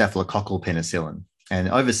anti-staphylococcal penicillin. And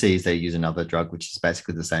overseas, they use another drug, which is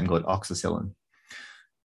basically the same, called oxacillin.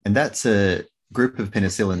 And that's a group of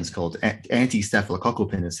penicillins called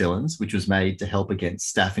anti-staphylococcal penicillins, which was made to help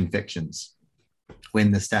against staph infections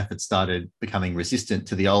when the staph had started becoming resistant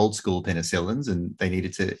to the old school penicillins and they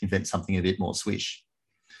needed to invent something a bit more swish.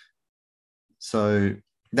 So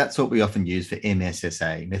that's what we often use for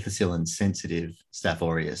MSSA, methicillin-sensitive Staph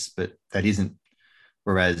aureus, but that isn't,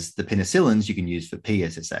 whereas the penicillins you can use for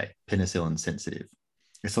PSSA, penicillin-sensitive.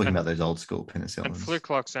 It's talking about those old school penicillins. And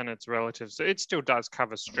Fluclox and its relatives, so it still does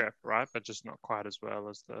cover strep, right? But just not quite as well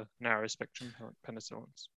as the narrow spectrum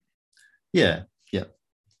penicillins. Yeah.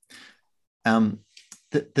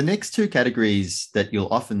 The next two categories that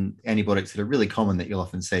antibiotics that are really common that you'll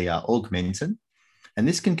often see are augmentin. And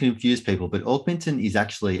this can confuse people, but augmentin is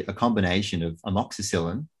actually a combination of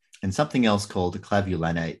amoxicillin and something else called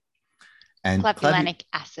clavulanate. And clavulanic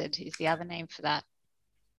acid is the other name for that.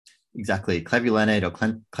 Exactly, clavulanate or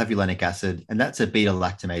clavulanic acid, and that's a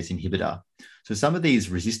beta-lactamase inhibitor. So some of these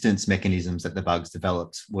resistance mechanisms that the bugs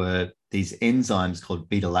developed were these enzymes called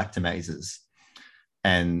beta-lactamases.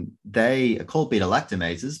 And they are called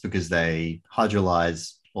beta-lactamases because they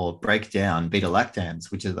hydrolyze or break down beta-lactams,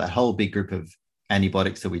 which is that whole big group of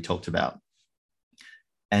antibiotics that we talked about.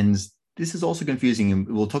 And this is also confusing, and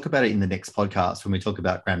we'll talk about it in the next podcast when we talk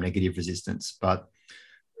about gram-negative resistance. But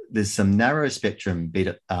there's some narrow spectrum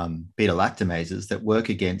beta-lactamases that work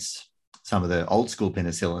against some of the old school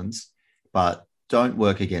penicillins, but don't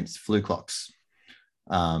work against Fluclox,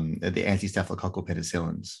 the anti-staphylococcal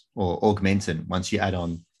penicillins, or augmentin. Once you add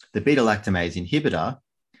on the beta-lactamase inhibitor,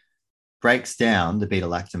 breaks down the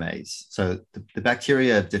beta-lactamase. So the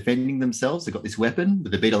bacteria defending themselves, they've got this weapon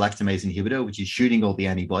with the beta-lactamase inhibitor, which is shooting all the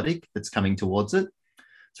antibiotic that's coming towards it.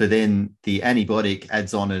 So then the antibiotic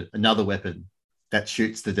adds on another weapon that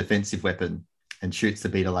shoots the defensive weapon and shoots the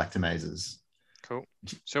beta-lactamases. Cool.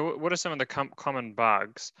 So what are some of the common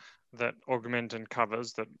bugs that augmentin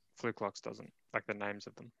covers that Fluclox doesn't, like the names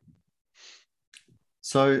of them?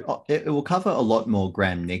 So it will cover a lot more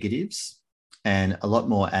gram-negatives and a lot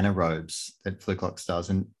more anaerobes that Fluclox does.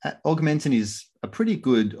 And augmentin is a pretty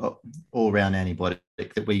good all-round antibiotic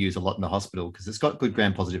that we use a lot in the hospital because it's got good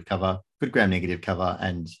gram-positive cover, good gram-negative cover,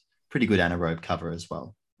 and pretty good anaerobe cover as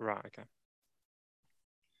well. Right, okay.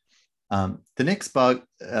 The next bug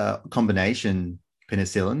combination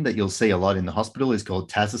penicillin that you'll see a lot in the hospital is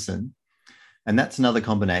called tazocin. And that's another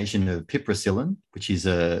combination of piperacillin, which is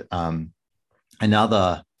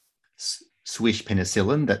another swish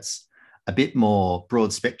penicillin that's a bit more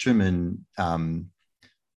broad spectrum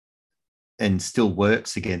and still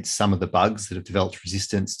works against some of the bugs that have developed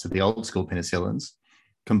resistance to the old school penicillins,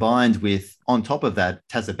 combined with, on top of that,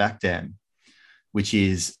 tazobactam, which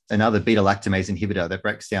is another beta-lactamase inhibitor that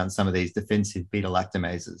breaks down some of these defensive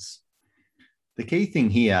beta-lactamases. The key thing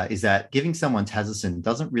here is that giving someone tazocin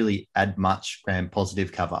doesn't really add much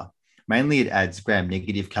gram-positive cover. Mainly it adds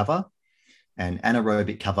gram-negative cover and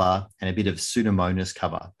anaerobic cover and a bit of Pseudomonas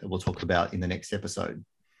cover that we'll talk about in the next episode.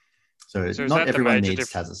 So not everyone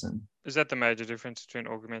needs tazocin. Is that the major difference between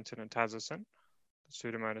augmentin and tazocin, the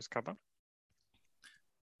Pseudomonas cover?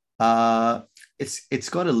 It's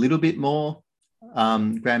got a little bit more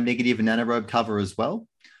gram-negative and anaerobe cover as well,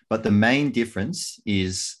 but the main difference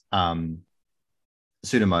is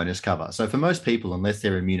Pseudomonas cover. So for most people, unless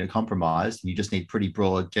they're immunocompromised and you just need pretty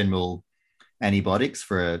broad general antibiotics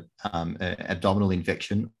for an abdominal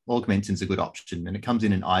infection, augmentin's a good option, and it comes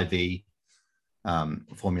in an IV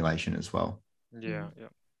formulation as well. Yeah.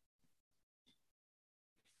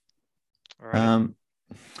 All right.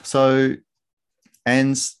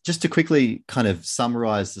 And just to quickly kind of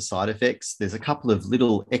summarize the side effects, there's a couple of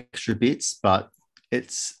little extra bits, but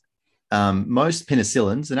it's most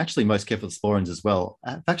penicillins and actually most cephalosporins as well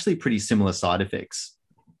have actually pretty similar side effects.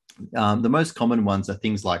 The most common ones are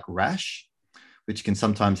things like rash, which can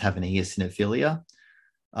sometimes have an eosinophilia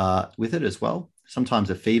with it as well,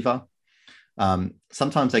 sometimes a fever.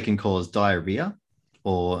 Sometimes they can cause diarrhea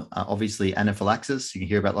or obviously anaphylaxis. You can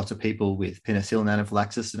hear about lots of people with penicillin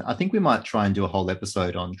anaphylaxis. And I think we might try and do a whole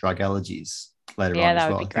episode on drug allergies later on as well. Yeah,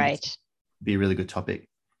 that would be great. Be a really good topic.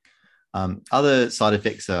 Other side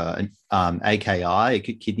effects are AKI,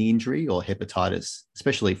 acute kidney injury, or hepatitis,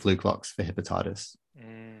 especially Fluclox for hepatitis.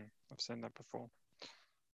 I've seen that before.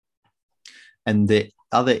 And the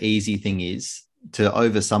other easy thing is to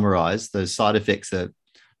over-summarize, those side effects are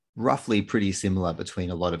roughly pretty similar between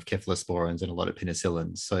a lot of cephalosporins and a lot of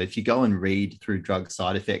penicillins. So if you go and read through drug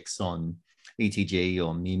side effects on ETG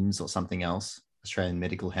or MIMS or something else, Australian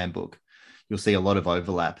Medical Handbook, you'll see a lot of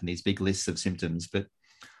overlap in these big lists of symptoms. But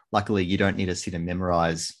luckily, you don't need to sit and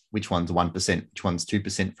memorize which one's 1%, which one's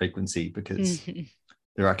 2% frequency, because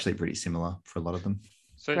they're actually pretty similar for a lot of them.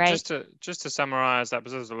 So Great. just to summarize that,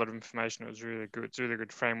 because there's a lot of information, it was really good. It's a really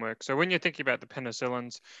good framework. So when you're thinking about the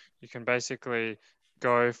penicillins, you can basically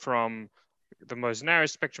go from the most narrow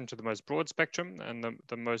spectrum to the most broad spectrum, and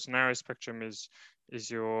the most narrow spectrum is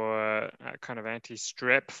your kind of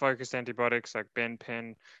anti-strep focused antibiotics like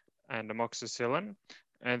benpen and amoxicillin,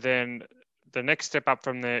 and then the next step up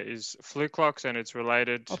from there is Fluclox and its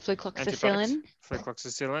related Or flucloxacillin.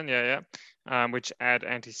 Flucloxacillin, which add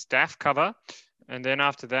anti-staph cover. And then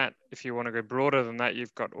after that, if you want to go broader than that,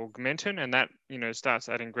 you've got augmentin, and that starts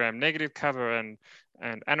adding gram-negative cover and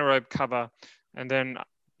anaerobe cover. And then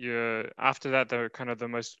after that, the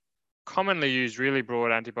most commonly used really broad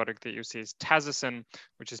antibiotic that you'll see is Tazocin,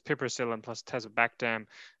 which is piperacillin plus tazobactam,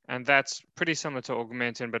 and that's pretty similar to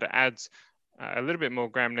Augmentin, but it adds a little bit more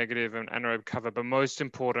gram-negative and anaerobe cover, but most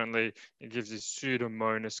importantly, it gives you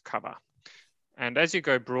Pseudomonas cover. And as you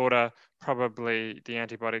go broader, probably the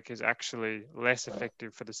antibiotic is actually less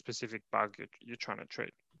effective for the specific bug you're trying to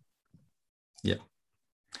treat. Yeah.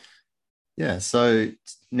 Yeah, so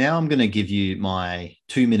now I'm going to give you my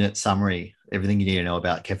 2-minute summary, everything you need to know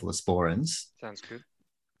about cephalosporins. Sounds good.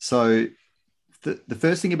 So the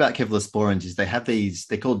first thing about cephalosporins is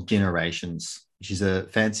they're called generations, which is a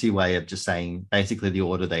fancy way of just saying basically the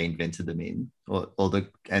order they invented them in,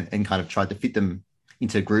 and kind of tried to fit them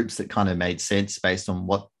into groups that kind of made sense based on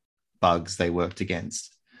what bugs they worked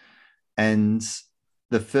against. And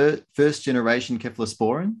the first generation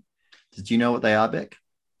cephalosporin, did you know what they are, Beck?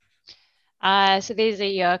 So these are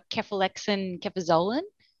your cefalexin, cefazolin.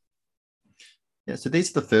 Yeah, so these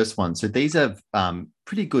are the first ones. So these have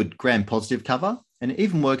pretty good gram-positive cover and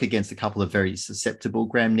even work against a couple of very susceptible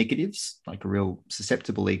gram-negatives, like a real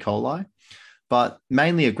susceptible E. coli, but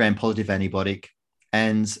mainly a gram-positive antibiotic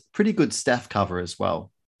and pretty good staph cover as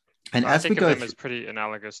well. And I think of them as pretty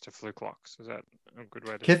analogous to Fluclox. Is that a good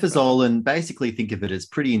way to? Cefazolin, basically think of it as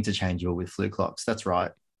pretty interchangeable with Fluclox. That's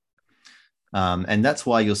right. And that's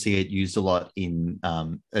why you'll see it used a lot in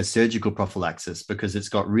a surgical prophylaxis, because it's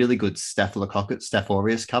got really good Staphylococcus Staph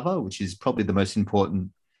aureus cover, which is probably the most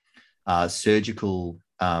important surgical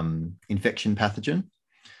infection pathogen.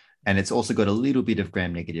 And it's also got a little bit of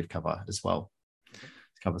gram-negative cover as well,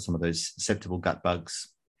 to cover some of those susceptible gut bugs.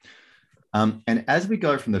 And as we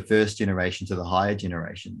go from the first generation to the higher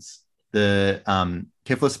generations, the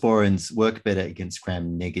cephalosporins work better against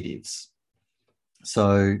gram-negatives.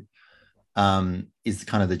 So is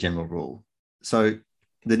kind of the general rule. So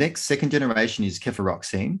the second generation is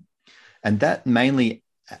cefuroxime, and that mainly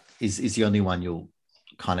is the only one you'll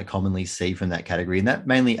kind of commonly see from that category. And that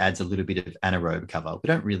mainly adds a little bit of anaerobe cover. We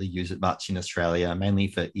don't really use it much in Australia, mainly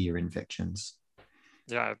for ear infections.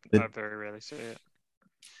 Yeah, I very rarely see it.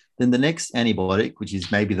 Then the next antibiotic, which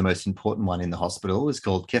is maybe the most important one in the hospital, is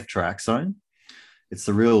called ceftriaxone. It's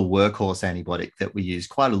the real workhorse antibiotic that we use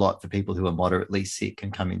quite a lot for people who are moderately sick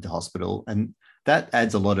and come into hospital. And that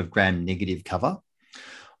adds a lot of gram-negative cover.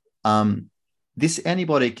 This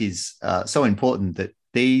antibiotic is so important that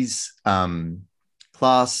these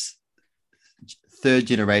class third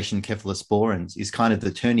generation cephalosporins is kind of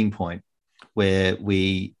the turning point where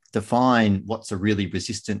we define what's a really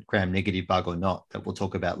resistant gram-negative bug or not, that we'll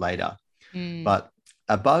talk about later. But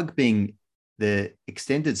a bug being the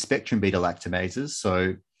extended spectrum beta-lactamases,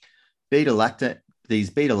 so these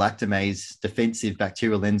beta-lactamase defensive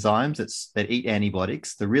bacterial enzymes that eat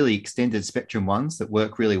antibiotics, the really extended spectrum ones that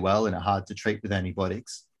work really well and are hard to treat with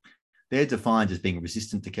antibiotics, they're defined as being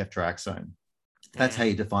resistant to ceftriaxone. That's how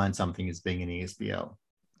you define something as being an ESBL.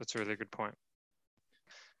 That's a really good point.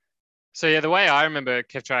 So yeah, the way I remember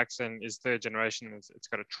ceftriaxone is third generation. It's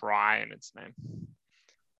got a tri in its name.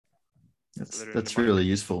 That's really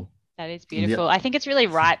useful. That is beautiful. Yep. I think it's really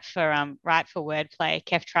ripe for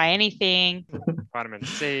wordplay. Try anything. Vitamin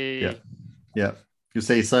C. Yeah. You'll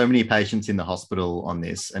see so many patients in the hospital on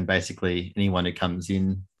this, and basically anyone who comes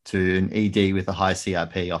in to an ED with a high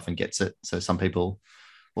CRP often gets it. So some people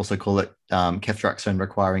also call it ceftriaxone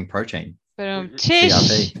requiring protein.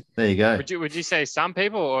 CRP. There you go. Would you say some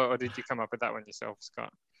people, or did you come up with that one yourself,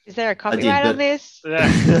 Scott? Is there a copyright on this?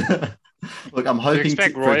 Yeah. Look, I'm hoping do you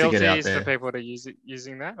expect for it to royalties get out there. for people to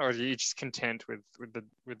using that, or are you just content with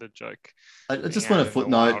the joke? I just want a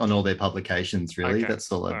footnote on all their publications. Really, okay.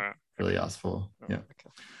 That's all I really asked for. Yeah. Okay.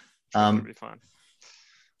 That'll be fine.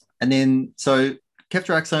 And then so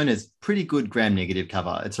ceftriaxone is pretty good gram-negative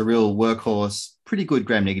cover. It's a real workhorse, pretty good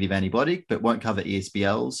gram-negative antibiotic, but won't cover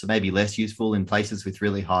ESBLs, so maybe less useful in places with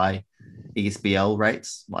really high ESBL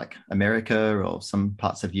rates, like America or some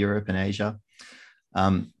parts of Europe and Asia.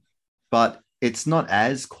 But it's not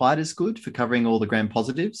quite as good for covering all the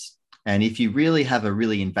gram-positives. And if you really have a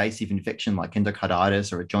really invasive infection like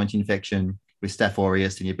endocarditis or a joint infection with Staph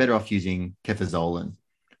aureus, then you're better off using cefazolin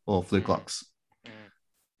or Fluclox.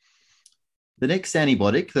 The next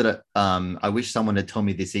antibiotic that I wish someone had told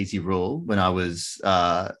me this easy rule when I was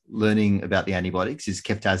learning about the antibiotics is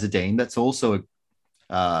ceftazidime. That's also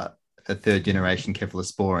a third generation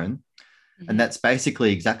cephalosporin. And that's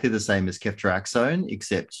basically exactly the same as ceftriaxone,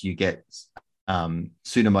 except you get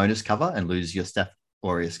Pseudomonas cover and lose your Staph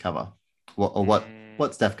aureus cover. What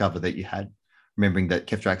staph cover that you had, remembering that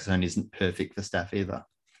ceftriaxone isn't perfect for staph either.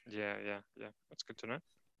 Yeah. That's good to know.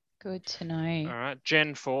 Good to know. All right,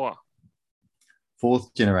 Gen 4.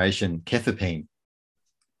 Fourth generation, cefepime.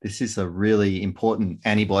 This is a really important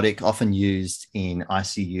antibiotic, often used in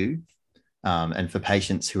ICU and for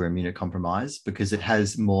patients who are immunocompromised, because it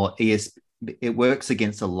has more it works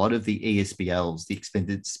against a lot of the ESBLs, the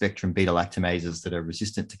extended spectrum beta lactamases that are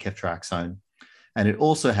resistant to ceftriaxone. And it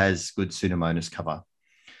also has good Pseudomonas cover.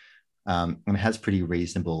 And it has pretty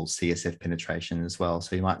reasonable CSF penetration as well.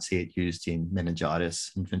 So you might see it used in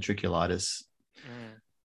meningitis and ventriculitis.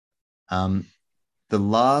 The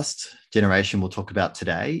last generation we'll talk about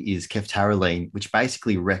today is ceftaroline, which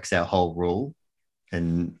basically wrecks our whole rule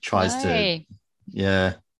and tries to,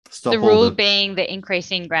 stop the rule being the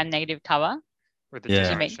increasing gram-negative cover with the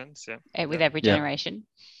generations, with every generation.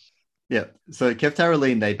 Yeah. So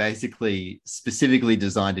ceftaroline, they basically specifically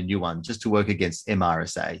designed a new one just to work against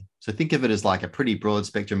MRSA. So think of it as like a pretty broad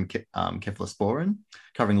spectrum cephalosporin,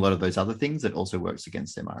 covering a lot of those other things that also works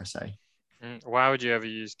against MRSA. Why would you ever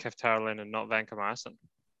use ceftaroline and not vancomycin?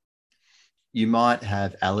 You might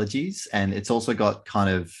have allergies, and it's also got kind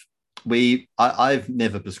of, I've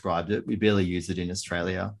never prescribed it. We barely use it in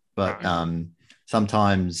Australia, but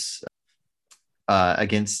sometimes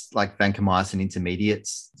against like vancomycin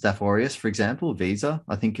intermediates, Staph aureus, for example, Visa,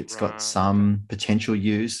 I think it's got some potential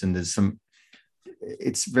use, and there's some,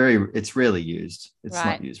 it's rarely used. It's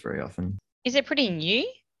not used very often. Is it pretty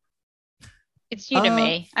new? It's new to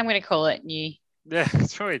me. I'm going to call it new. Yeah,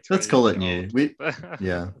 it's probably. Let's call it new.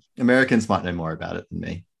 Americans might know more about it than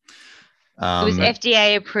me. It was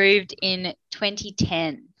FDA approved in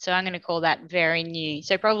 2010, so I'm going to call that very new.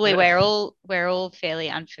 So probably we're all fairly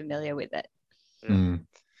unfamiliar with it. We're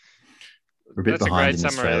a bit behind in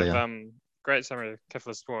Australia. Great summary of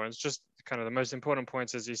cephalosporin. It's just kind of the most important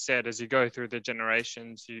points, as you said, as you go through the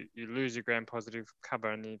generations, you lose your gram-positive cover,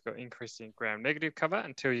 and then you've got increasing gram-negative cover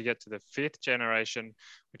until you get to the 5th generation,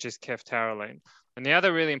 which is ceftaroline. And the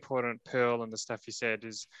other really important pearl in the stuff you said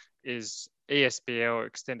is ESBL,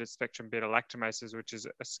 extended spectrum beta lactamases, which is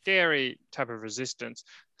a scary type of resistance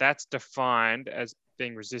that's defined as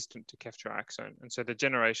being resistant to ceftriaxone. And so the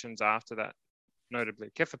generations after that, notably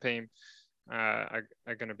cefepime, are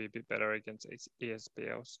going to be a bit better against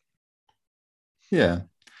ESBLs. Yeah.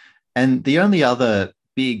 And the only other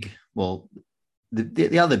big,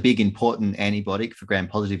 the other big important antibiotic for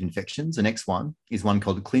gram-positive infections, the next one, is one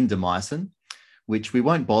called clindamycin, which we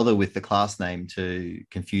won't bother with the class name to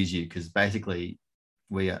confuse you, because basically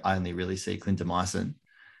we only really see clindamycin.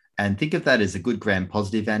 And think of that as a good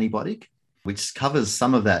gram-positive antibiotic, which covers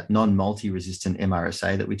some of that non-multi-resistant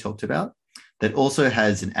MRSA that we talked about, that also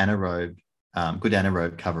has an anaerobe, good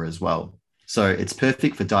anaerobe cover as well. So it's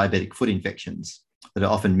perfect for diabetic foot infections that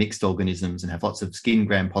are often mixed organisms and have lots of skin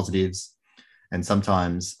gram-positives, and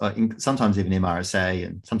sometimes even MRSA,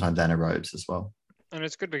 and sometimes anaerobes as well. And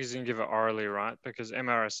it's good because you can give it orally, right? Because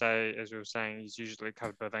MRSA, as we were saying, is usually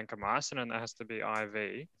covered by vancomycin, and that has to be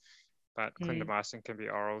IV. But clindamycin can be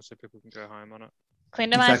oral, so people can go home on it.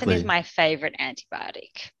 Clindamycin is my favorite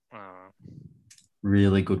antibiotic.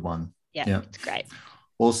 Really good one. Yeah, it's great.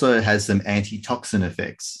 Also has some antitoxin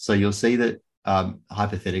effects. So you'll see that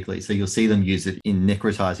hypothetically, so you'll see them use it in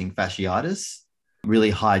necrotizing fasciitis,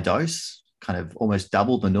 really high dose, kind of almost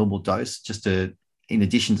double the normal dose, just to, in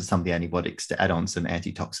addition to some of the antibiotics, to add on some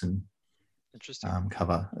antitoxin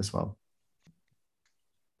cover as well.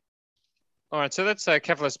 All right, so that's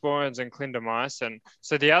cephalosporins and clindamycin.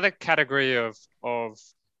 So the other category of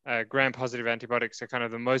gram-positive antibiotics are kind of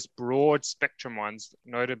the most broad spectrum ones,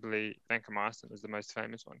 notably vancomycin is the most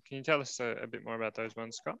famous one. Can you tell us a bit more about those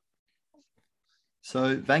ones, Scott?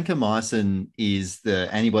 So vancomycin is the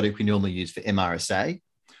antibiotic we normally use for MRSA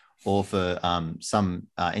or for some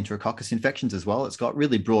enterococcus infections as well. It's got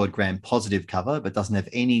really broad gram-positive cover, but doesn't have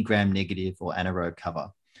any gram-negative or anaerobe cover.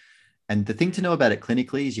 And the thing to know about it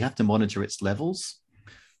clinically is you have to monitor its levels.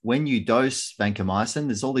 When you dose vancomycin,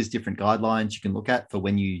 there's all these different guidelines you can look at for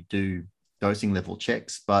when you do dosing level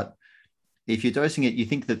checks. But if you're dosing it, you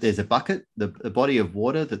think that there's a bucket, the body of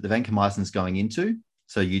water that the vancomycin is going into.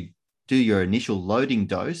 So you do your initial loading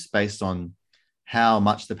dose based on how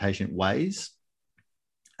much the patient weighs.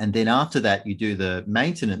 And then after that, you do the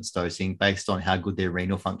maintenance dosing based on how good their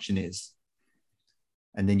renal function is.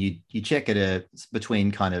 And then you check it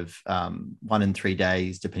between kind of 1 and 3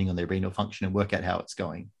 days, depending on their renal function, and work out how it's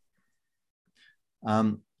going.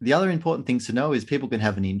 The other important things to know is people can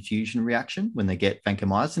have an infusion reaction when they get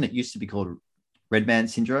vancomycin. It used to be called Redman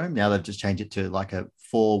syndrome. Now they've just changed it to like a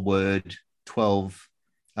 4-word, 12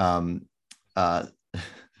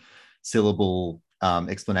 syllable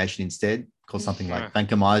explanation instead, called something like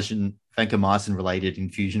vancomycin-related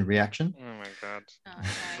infusion reaction. Oh my God.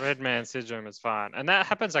 Redman syndrome is fine. And that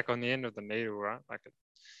happens like on the end of the needle, right? Like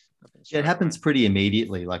Yeah, it happens pretty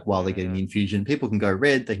immediately, like while they're getting the infusion. People can go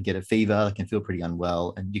red, they can get a fever, they can feel pretty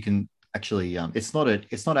unwell, and you can actually, it's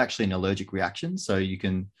not actually an allergic reaction, so you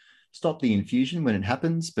can stop the infusion when it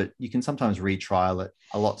happens, but you can sometimes retrial it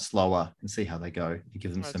a lot slower and see how they go. You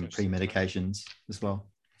give them some pre-medications as well.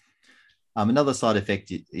 Another side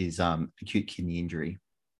effect is acute kidney injury.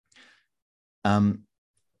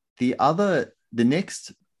 The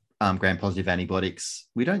next gram-positive antibiotics,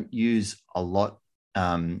 we don't use a lot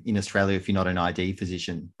in Australia if you're not an ID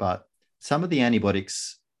physician, but some of the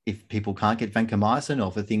antibiotics, if people can't get vancomycin,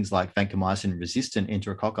 or for things like vancomycin-resistant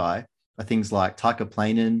enterococci, are things like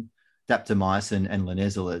teicoplanin, daptomycin, and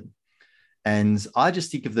linezolid. And I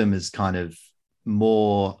just think of them as kind of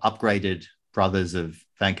more upgraded brothers of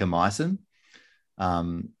vancomycin.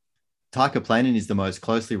 Teicoplanin is the most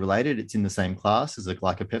closely related. It's in the same class as a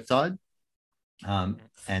glycopeptide. And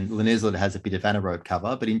linezolid has a bit of anaerobe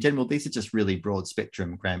cover, but in general, these are just really broad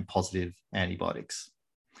spectrum gram-positive antibiotics.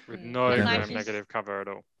 With no gram-negative cover at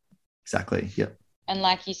all. Exactly, yep. And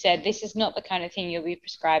like you said, this is not the kind of thing you'll be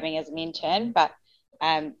prescribing as an intern, but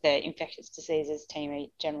the infectious diseases team are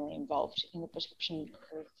generally involved in the prescription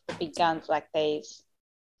of the big guns like these.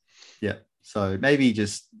 Yeah, so maybe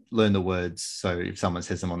just learn the words. So if someone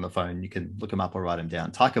says them on the phone, you can look them up or write them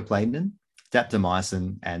down. Teicoplanin,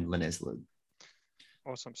 daptomycin, and linezolid.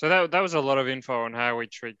 Awesome. So that was a lot of info on how we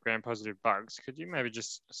treat gram-positive bugs. Could you maybe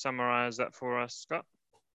just summarize that for us, Scott?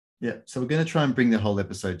 Yeah, so we're going to try and bring the whole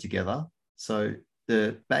episode together. So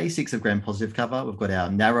the basics of gram-positive cover, we've got our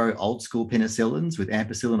narrow old school penicillins with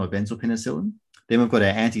ampicillin or benzylpenicillin. Then we've got our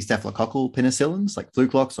anti-staphylococcal penicillins like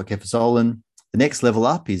Fluclox or cefazolin. The next level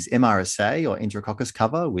up is MRSA or Enterococcus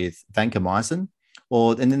cover with vancomycin,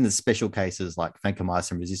 and then the special cases like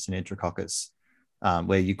vancomycin-resistant Enterococcus,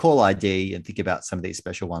 where you call ID and think about some of these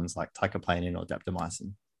special ones like teicoplanin or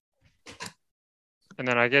daptomycin. And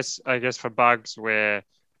then I guess for bugs where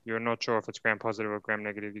you're not sure if it's gram-positive or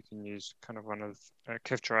gram-negative, you can use kind of one of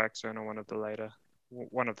ceftriaxone or one of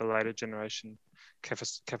the later generation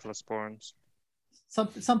cephalosporins.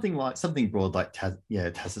 Something broad like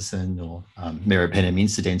tazocin or meropenem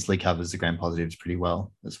incidentally covers the gram-positives pretty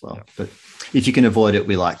well as well. Yeah. But if you can avoid it,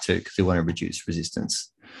 we like to, because we want to reduce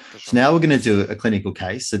resistance. Sure. So now we're going to do a clinical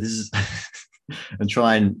case. So this is and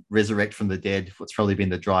try and resurrect from the dead what's probably been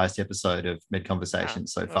the driest episode of Med Conversation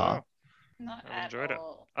so far. I've enjoyed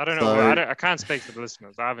all. It. I don't know. I can't speak for the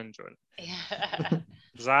listeners. I've enjoyed it. Yeah.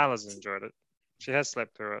 Zyla's enjoyed it. She has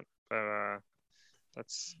slept through it, but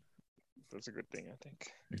that's a good thing, I think.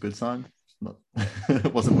 A good sign.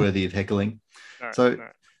 It wasn't worthy of heckling.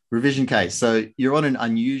 Revision case. So you're on an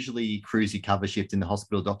unusually cruisy cover shift in the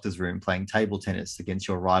hospital doctor's room playing table tennis against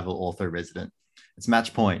your rival ortho resident. It's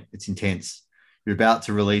match point. It's intense. You're about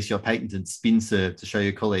to release your patented spin serve to show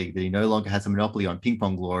your colleague that he no longer has a monopoly on ping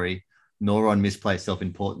pong glory, nor on misplaced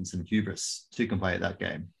self-importance and hubris. Two can play at that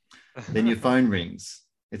game. Then your phone rings.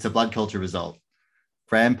 It's a blood culture result.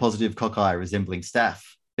 Gram-positive cocci resembling staph.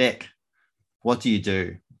 Beck, what do you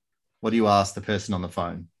do? What do you ask the person on the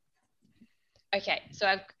phone? Okay, so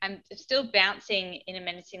I'm still bouncing in a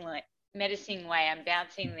menacing way. I'm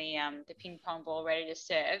bouncing the ping pong ball ready to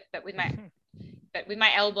serve, but with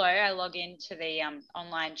my elbow, I log into the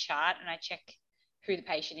online chart and I check who the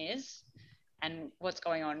patient is and what's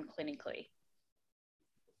going on clinically.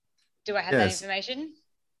 Do I have that information?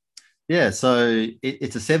 Yeah, so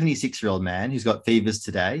it's a 76-year-old man who's got fevers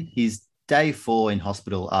today. He's day 4 in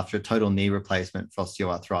hospital after a total knee replacement for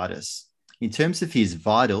osteoarthritis. In terms of his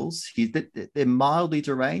vitals, they're mildly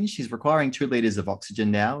deranged. He's requiring 2 liters of oxygen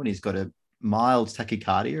now, and he's got a mild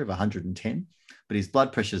tachycardia of 110, but his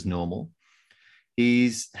blood pressure is normal.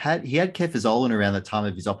 He had cefazolin around the time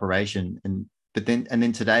of his operation, and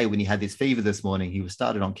then today, when he had this fever this morning, he was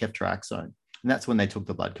started on ceftriaxone, and that's when they took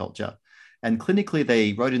the blood culture. And clinically,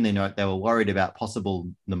 they wrote in their note they were worried about possible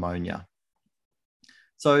pneumonia.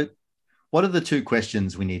 So, what are the 2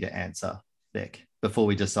 questions we need to answer, Beck, before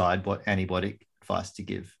we decide what antibiotic advice to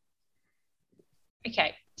give?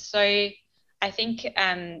 Okay, so I think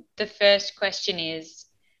the first question is,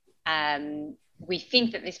 we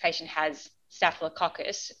think that this patient has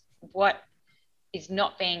Staphylococcus. What is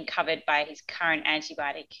not being covered by his current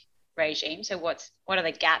antibiotic regime? So what are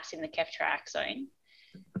the gaps in the ceftriaxone?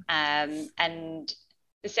 And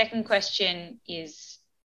the second question is,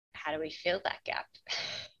 how do we fill that gap?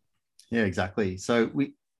 Yeah, exactly. So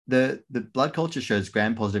the blood culture shows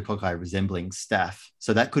gram-positive cocci resembling staph.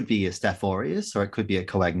 So that could be a Staph aureus or it could be a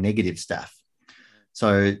coag-negative staph.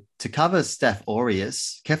 So to cover Staph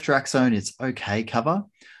aureus, ceftriaxone is okay cover,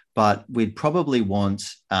 but we'd probably want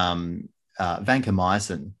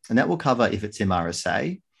vancomycin, and that will cover if it's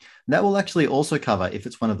MRSA. And That will actually also cover if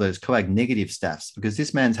it's one of those coag-negative staphs, because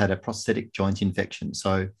this man's had a prosthetic joint infection.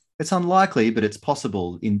 So it's unlikely, but it's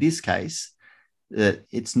possible in this case that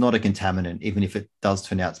it's not a contaminant, even if it does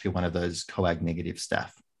turn out to be one of those coag-negative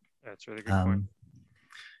staph. That's a really good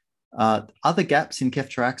point. Other gaps in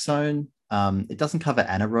ceftriaxone, it doesn't cover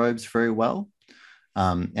anaerobes very well.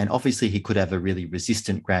 And obviously he could have a really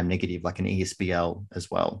resistant gram-negative, like an ESBL as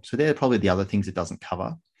well. So they're probably the other things it doesn't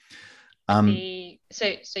cover.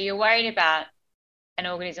 So you're worried about an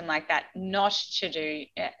organism like that not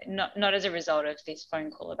as a result of this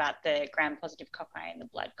phone call about the gram-positive cocci in the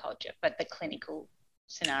blood culture, but the clinical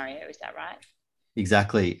scenario. Is that right?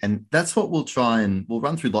 Exactly. And that's what we'll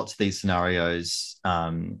run through lots of these scenarios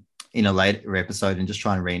in a later episode and just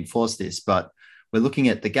try and reinforce this. But we're looking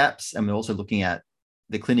at the gaps, and we're also looking at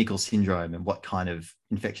the clinical syndrome and what kind of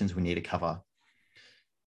infections we need to cover.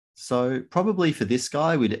 So probably for this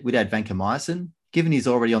guy, we'd add vancomycin. Given he's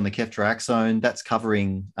already on the ceftriaxone, that's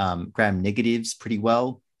covering gram negatives pretty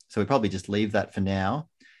well. So we probably just leave that for now.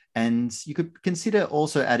 And you could consider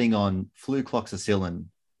also adding on flucloxacillin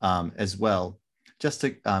as well, just to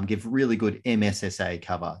give really good MSSA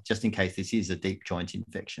cover, just in case this is a deep joint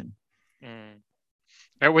infection.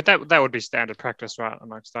 That would be standard practice, right,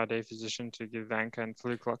 amongst RD physician to give Vanc and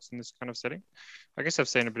Fluclox in this kind of setting? I guess I've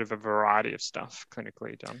seen a bit of a variety of stuff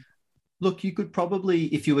clinically done. Look, you could probably,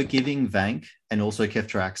 if you were giving Vanc and also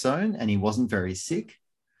ceftriaxone and he wasn't very sick,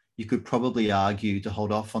 you could probably argue to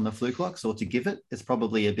hold off on the Fluclox or to give it. It's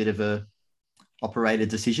probably a bit of a operator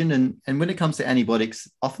decision. And when it comes to antibiotics,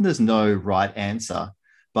 often there's no right answer.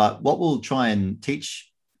 But what we'll try and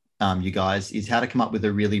teach you guys is how to come up with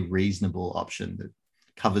a really reasonable option that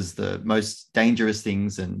covers the most dangerous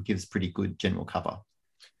things and gives pretty good general cover.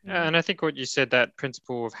 Yeah, and I think what you said, that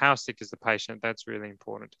principle of how sick is the patient, that's really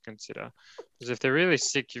important to consider. Because if they're really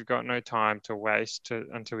sick, you've got no time to waste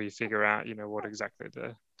until you figure out, what exactly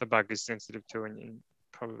the bug is sensitive to, and you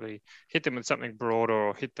probably hit them with something broader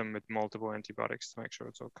or hit them with multiple antibiotics to make sure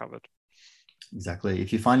it's all covered. Exactly.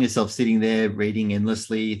 If you find yourself sitting there reading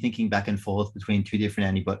endlessly, thinking back and forth between two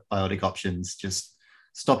different antibiotic options, just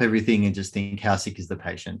stop everything and just think, how sick is the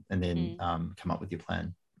patient, and then come up with your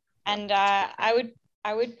plan. And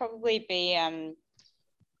I would probably be,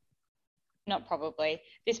 not probably,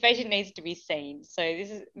 this patient needs to be seen. So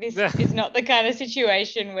this is not the kind of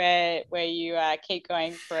situation where you keep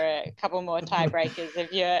going for a couple more tiebreakers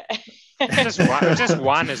if you're... just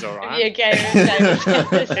one is all right. If you're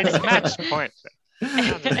it's match point.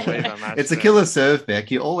 It's a killer serve,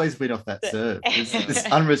 Beck. You always win off that serve. It's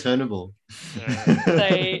unreturnable.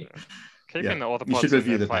 Yeah. Keeping the orthopods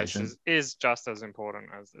in their place is just as important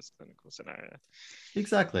as this clinical scenario.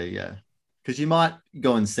 Exactly, yeah. Because you might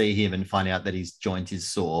go and see him and find out that his joint is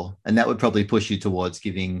sore, and that would probably push you towards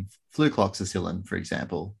giving flucloxacillin, for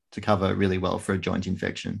example, to cover really well for a joint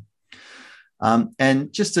infection.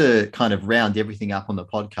 And just to kind of round everything up on the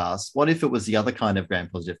podcast, what if it was the other kind of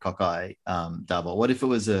gram-positive cocci, Darvo? What if it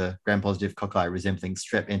was a gram-positive cocci resembling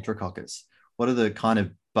strep enterococcus? What are the kind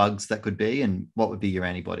of bugs that could be, and what would be your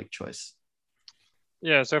antibiotic choice?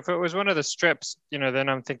 Yeah, so if it was one of the streps, then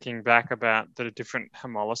I'm thinking back about the different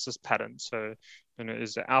hemolysis patterns. So,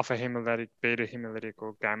 is it alpha hemolytic, beta hemolytic,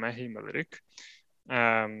 or gamma hemolytic?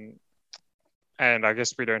 And I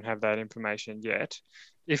guess we don't have that information yet.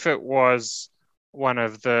 If it was one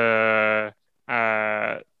of the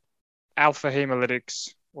alpha hemolytics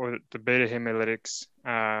or the beta hemolytics,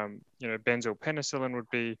 benzoyl penicillin would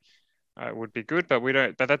be good, but we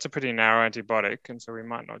don't. But that's a pretty narrow antibiotic, and so we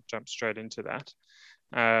might not jump straight into that.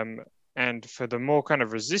 And for the more kind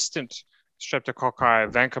of resistant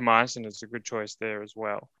streptococci, vancomycin is a good choice there as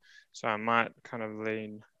well. So I might kind of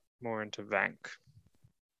lean more into Vanc.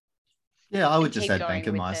 Yeah, I would just add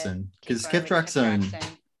vancomycin because ceftriaxone.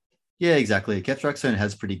 Yeah, exactly. Ceftriaxone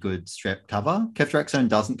has pretty good strep cover. Ceftriaxone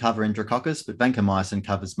doesn't cover enterococcus, but vancomycin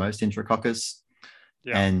covers most enterococcus.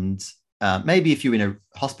 Yeah. And maybe if you're in a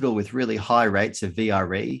hospital with really high rates of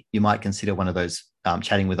VRE, you might consider one of those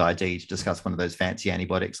chatting with ID to discuss one of those fancy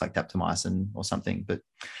antibiotics like daptomycin or something. But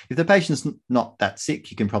if the patient's not that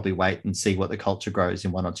sick, you can probably wait and see what the culture grows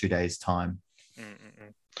in 1 or 2 days' time.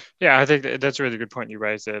 Yeah, I think that's a really good point you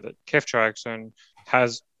raised there, that ceftriaxone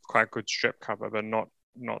has quite good strep cover, but not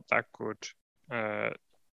that good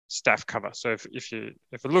staph cover. So if it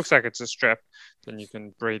looks like it's a strep, then you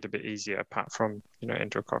can breathe a bit easier apart from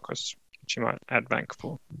enterococcus, which you might add Vanc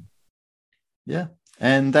for. Yeah,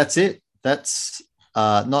 and that's it. That's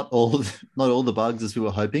not all the bugs as we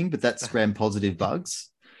were hoping, but that's gram-positive bugs.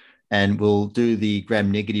 And we'll do the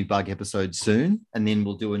gram-negative bug episode soon, and then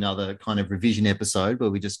we'll do another kind of revision episode where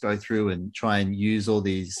we just go through and try and use all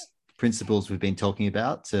these principles we've been talking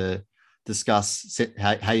about to discuss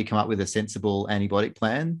how you come up with a sensible antibiotic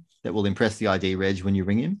plan that will impress the ID reg when you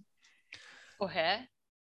ring him. Or her.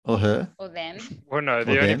 Or her. Or them. Well, no,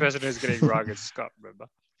 the only person who's getting rug is Scott, remember?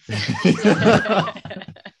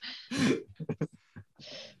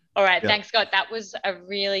 All right, thanks, Scott. That was a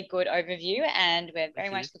really good overview, and we're very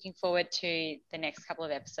much looking forward to the next couple of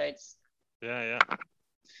episodes. Yeah.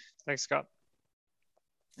 Thanks, Scott.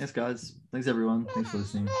 Yes, guys. Thanks, everyone. Thanks for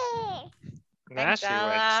listening. Now she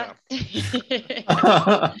wakes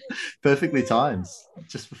up. Perfectly timed,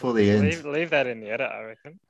 just before the end. Leave that in the edit, I reckon.